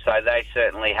 So they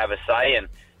certainly have a say, and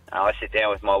I sit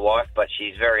down with my wife, but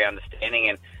she's very understanding,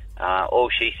 and all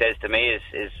she says to me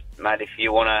is, mate, if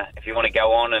you want to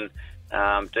go on and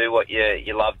do what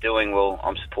you love doing, well,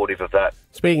 I'm supportive of that.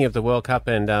 Speaking of the World Cup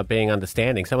and being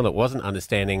understanding, someone that wasn't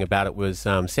understanding about it was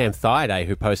Sam Thaiday,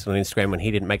 who posted on Instagram when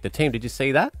he didn't make the team. Did you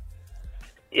see that?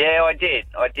 Yeah, I did,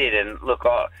 and look,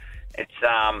 it's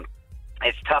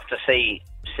tough to see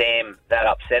Sam that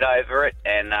upset over it,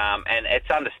 and it's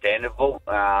understandable.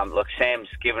 Look, Sam's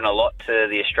given a lot to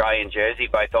the Australian jersey,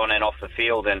 both on and off the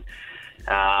field, and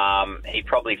he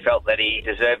probably felt that he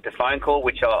deserved a phone call,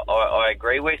 which I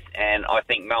agree with, and I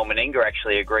think Mel Meninga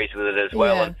actually agrees with it as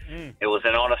well. Yeah. And it was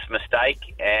an honest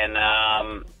mistake, and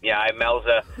Mel's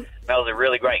a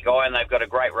really great guy, and they've got a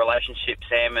great relationship,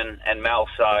 Sam and Mel.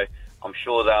 So I'm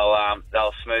sure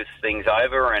they'll smooth things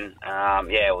over, and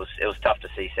it was tough to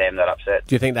see Sam that upset.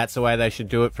 Do you think that's the way they should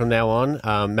do it from now on?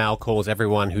 Mal calls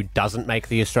everyone who doesn't make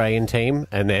the Australian team,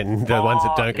 and then the ones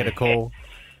that don't get a call,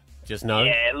 just no?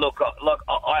 Yeah, look,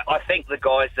 I think the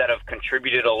guys that have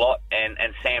contributed a lot, and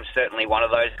Sam's certainly one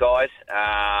of those guys.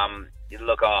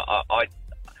 Look,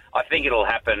 I think it'll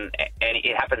happen, and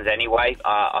it happens anyway.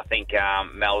 I think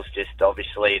Mel's just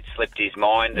obviously it slipped his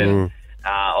mind, and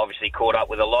obviously caught up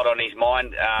with a lot on his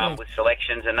mind with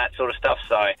selections and that sort of stuff.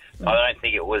 So I don't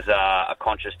think it was a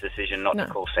conscious decision not to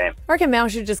call Sam. I reckon Mel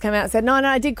should have just come out and said, no,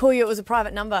 I did call you, it was a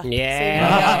private number.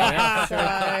 Yeah. So,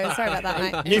 sorry about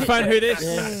that, mate. New phone, who this?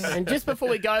 And just before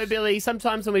we go, Billy,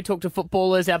 sometimes when we talk to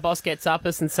footballers, our boss gets up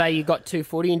us and say you got 2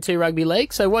 footy and 2 rugby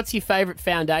league. So what's your favourite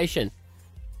foundation?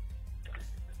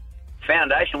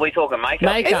 Foundation? We talking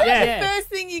makeup? Is that the first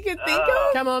thing you could think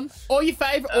of? Come on, or your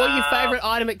favourite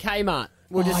item at Kmart.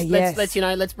 We'll just let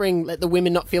the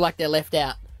women not feel like they're left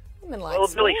out. Well,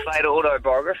 Billy Slater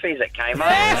autobiographies at Kmart.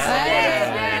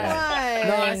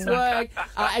 Nice work.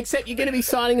 Except you're going to be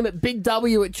signing them at Big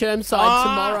W at Chermside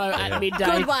tomorrow at midday.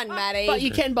 Good one, Matty. But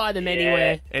you can buy them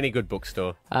anywhere. Any good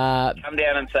bookstore. Come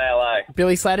down and say hello.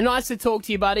 Billy Slater, nice to talk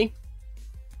to you, buddy.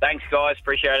 Thanks, guys.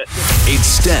 Appreciate it.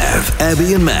 It's Stav,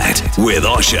 Abby and Matt with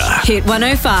Osher. Hit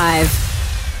 105.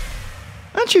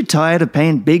 Aren't you tired of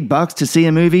paying big bucks to see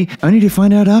a movie, only to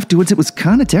find out afterwards it was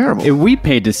kind of terrible? If we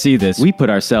paid to see this, we put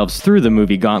ourselves through the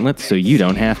movie gauntlet so you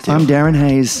don't have to. I'm Darren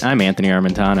Hayes. I'm Anthony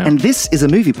Armentano. And this is a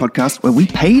movie podcast where we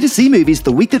pay to see movies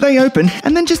the week that they open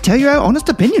and then just tell you our honest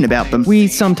opinion about them. We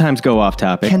sometimes go off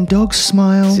topic. Can dogs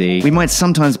smile? See. We might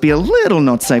sometimes be a little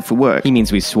not safe for work. He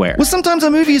means we swear. Well, sometimes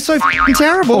a movie is so f***ing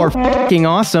terrible Or f***ing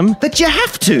awesome that you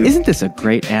have to. Isn't this a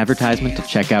great advertisement to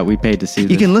check out We Paid to See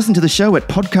This? You can listen to the show at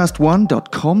podcast1.com.au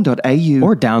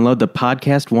or download the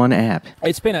Podcast One app.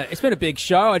 It's been a big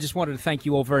show. I just wanted to thank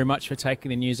you all very much for taking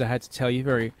the news I had to tell you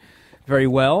very, very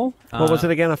well. What was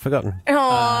it again? I've forgotten.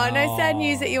 Oh, no sad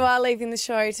news that you are leaving the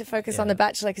show to focus on The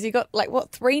Bachelor, because you got,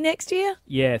 3 next year?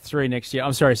 Yeah, 3 next year.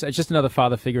 I'm sorry, it's just another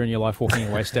father figure in your life walking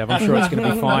away, Stav. I'm sure it's going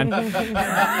to be fine.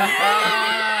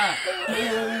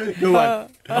 Good one.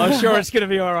 I'm sure it's going to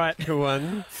be all right. Good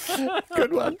one.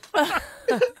 Good one.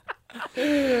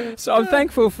 So I'm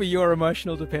thankful for your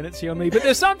emotional dependency on me, but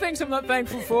there's some things I'm not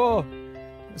thankful for.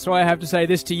 That's why I have to say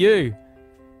this to you,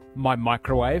 my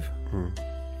microwave.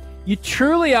 You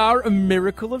truly are a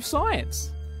miracle of science.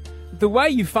 The way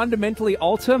you fundamentally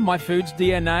alter my food's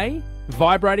DNA,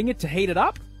 vibrating it to heat it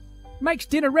up, makes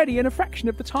dinner ready in a fraction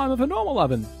of the time of a normal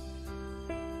oven.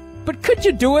 But could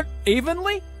you do it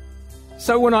evenly?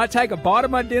 So when I take a bite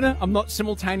of my dinner, I'm not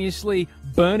simultaneously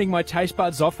burning my taste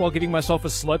buds off while giving myself a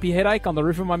slopey headache on the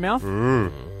roof of my mouth?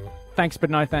 Thanks, but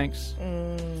no thanks.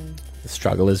 The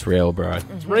struggle is real, bro.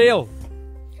 It's real.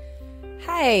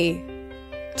 Hey,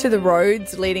 to the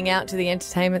roads leading out to the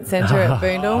entertainment centre at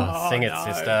Boondall. Sing it,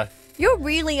 sister. You're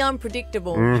really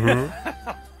unpredictable.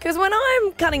 Mm-hmm. Because when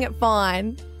I'm cutting it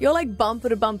fine, you're like bumper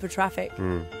to bumper traffic.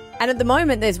 And at the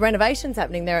moment, there's renovations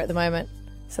happening there at the moment.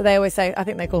 So they always say, I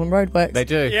think they call them roadworks. They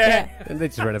do. Yeah. And they're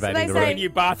just renovating So they the say- road. New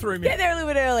bathroom. Get there a little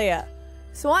bit earlier.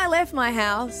 So I left my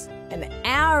house an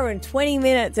hour and 20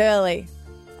 minutes early.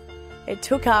 It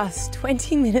took us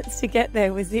 20 minutes to get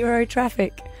there with zero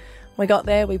traffic. We got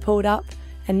there, we pulled up,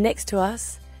 and next to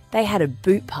us, they had a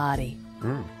boot party.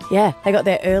 Yeah, they got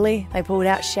there early. They pulled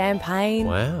out champagne.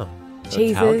 Wow.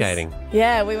 Jesus. Tailgating.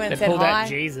 Yeah, we went and They said pulled hi. out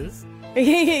Jesus.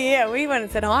 Yeah, we went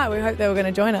and said hi. We hoped they were going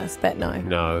to join us, but no.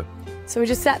 No. So we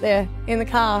just sat there in the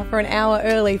car for an hour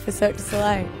early for Cirque du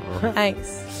Soleil.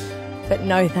 Thanks, but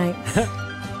no thanks.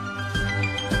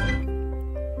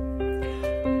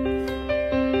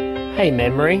 Hey,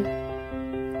 memory.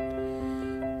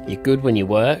 You're good when you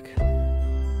work.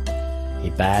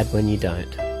 You're bad when you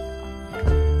don't.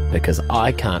 Because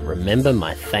I can't remember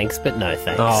my thanks but no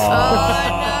thanks. Oh, no.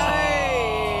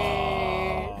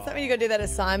 Is that when you got to do that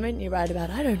assignment you write about?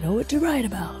 I don't know what to write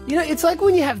about. You know, it's like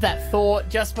when you have that thought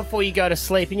just before you go to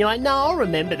sleep and you're like, no, I'll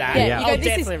remember that. Yeah, you go, I'll this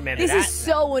definitely remember this that. is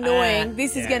so annoying.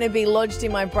 This is going to be lodged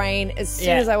in my brain as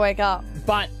soon as I wake up.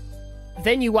 But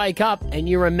then you wake up and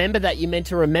you remember that you meant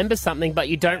to remember something, but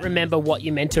you don't remember what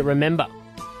you meant to remember.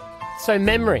 So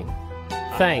memory,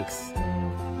 thanks,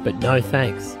 but no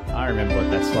thanks. I remember what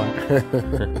that's like.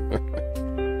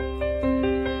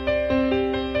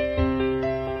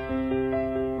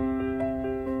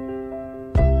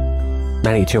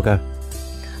 Manny Chilko.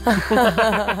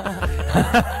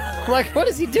 Like, what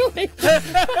is he doing?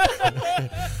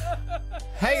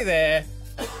 Hey there.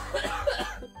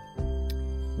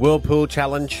 Whirlpool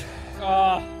challenge.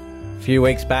 A few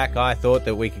weeks back, I thought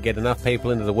that we could get enough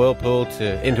people into the whirlpool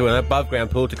into an above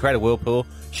ground pool to create a whirlpool,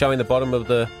 showing the bottom of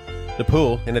the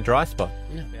pool in a dry spot.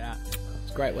 Yeah,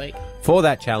 it's a great week. For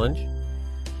that challenge,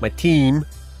 my team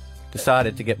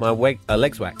decided to get my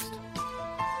legs waxed.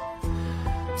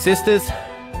 Sisters,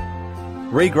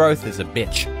 regrowth is a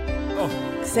bitch.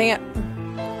 Sing it.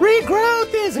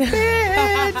 Regrowth is a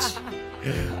bitch.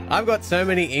 I've got so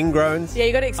many ingrowns. Yeah,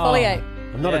 you got to exfoliate.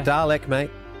 I'm not a Dalek, mate.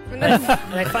 Are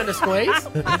they fun to squeeze?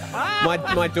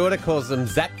 My daughter calls them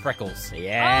zap freckles.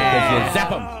 Yeah. Because you zap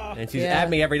them. And she's at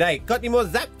me every day. Got any more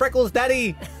zap freckles,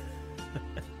 Daddy?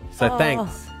 So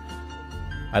thanks.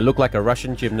 I look like a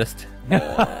Russian gymnast.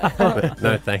 But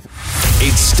no thanks.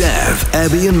 It's Stav,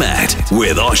 Abby and Matt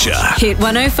with Osher. Hit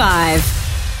 105.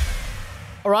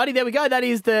 Alrighty, there we go. That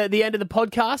is the end of the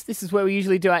podcast. This is where we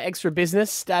usually do our extra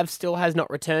business. Stav still has not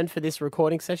returned for this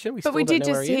recording session. But we did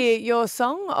just hear your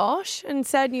song, Osh, and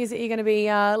sad news that you're going to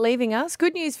be leaving us.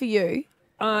 Good news for you.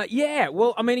 Yeah,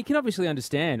 well, I mean, you can obviously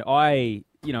understand.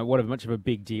 What much of a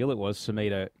big deal it was for me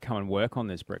to come and work on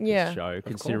this breakfast show,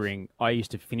 considering I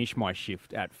used to finish my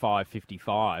shift at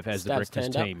 5:55 as the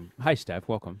breakfast team. Hey, Stav,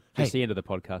 welcome. Just the end of the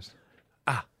podcast.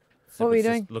 What were you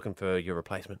doing? Looking for your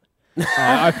replacement.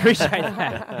 I appreciate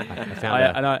that. I found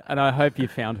her. And I hope you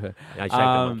found her. I shaped the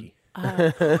monkey.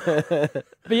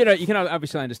 But you can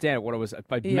obviously understand what it was a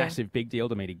massive big deal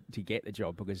to me to get the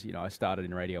job because I started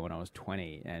in radio when I was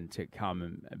 20, and to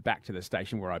come back to the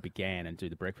station where I began and do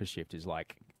the breakfast shift is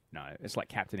like it's like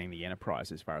captaining the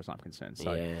Enterprise as far as I'm concerned.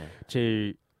 So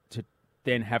to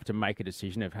then have to make a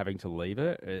decision of having to leave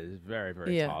it is very,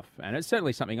 very tough. And it's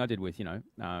certainly something I did with,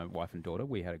 wife and daughter.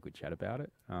 We had a good chat about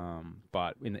it.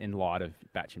 But in light of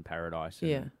Batch in Paradise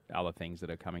and other things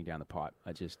that are coming down the pipe,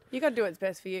 You got to do what's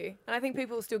best for you. And I think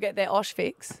people will still get their Osh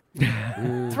fix.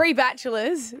 3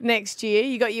 bachelors next year.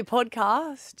 You got your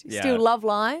podcast. Still Love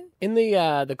Line. In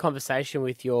the conversation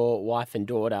with your wife and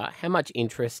daughter, how much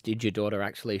interest did your daughter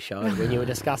actually show when you were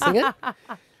discussing it?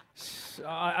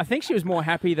 I think she was more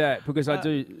happy that because I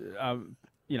do,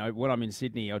 when I'm in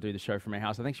Sydney, I do the show from my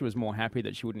house. I think she was more happy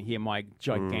that she wouldn't hear my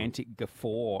gigantic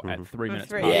guffaw at 3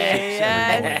 minutes past 6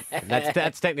 every morning.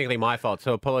 That's technically my fault,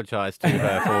 so apologise to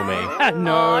her for me.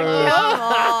 No.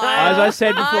 As I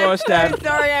said before, I'm Stav, so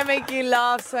sorry I make you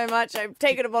laugh so much. I've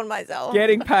taken it upon myself.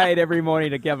 getting paid every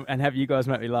morning to give and have you guys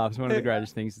make me laugh is one of the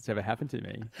greatest things that's ever happened to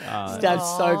me.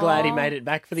 Stav's so glad he made it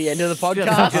back for the end of the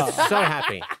podcast. Just so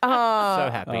happy. So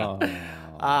happy.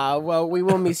 Well, we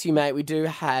will miss you, mate. We do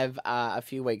have a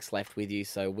few weeks left with you,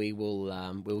 so we will.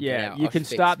 We'll get our you can Osh fix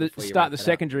start before you the wrap it up.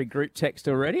 secondary group text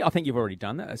already. I think you've already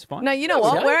done that. That's fine. No, you know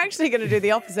what? We're actually going to do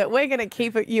the opposite. We're going to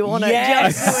keep you on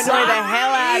Yes. it just to annoy the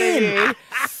hell out of you.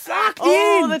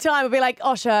 All the time. We'll be like,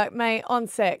 Osher, mate, on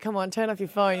set. Come on, turn off your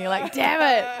phone. You're like, damn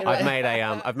it. I've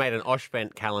made an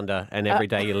Oshvent calendar, and every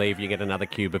day you leave, you get another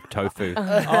cube of tofu.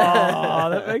 Oh,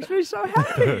 that makes me so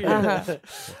happy.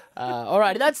 All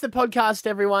right, that's the podcast,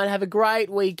 everyone. Have a great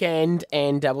weekend,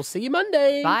 and we'll see you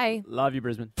Monday. Bye. Love you,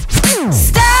 Brisbane.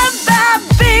 Stav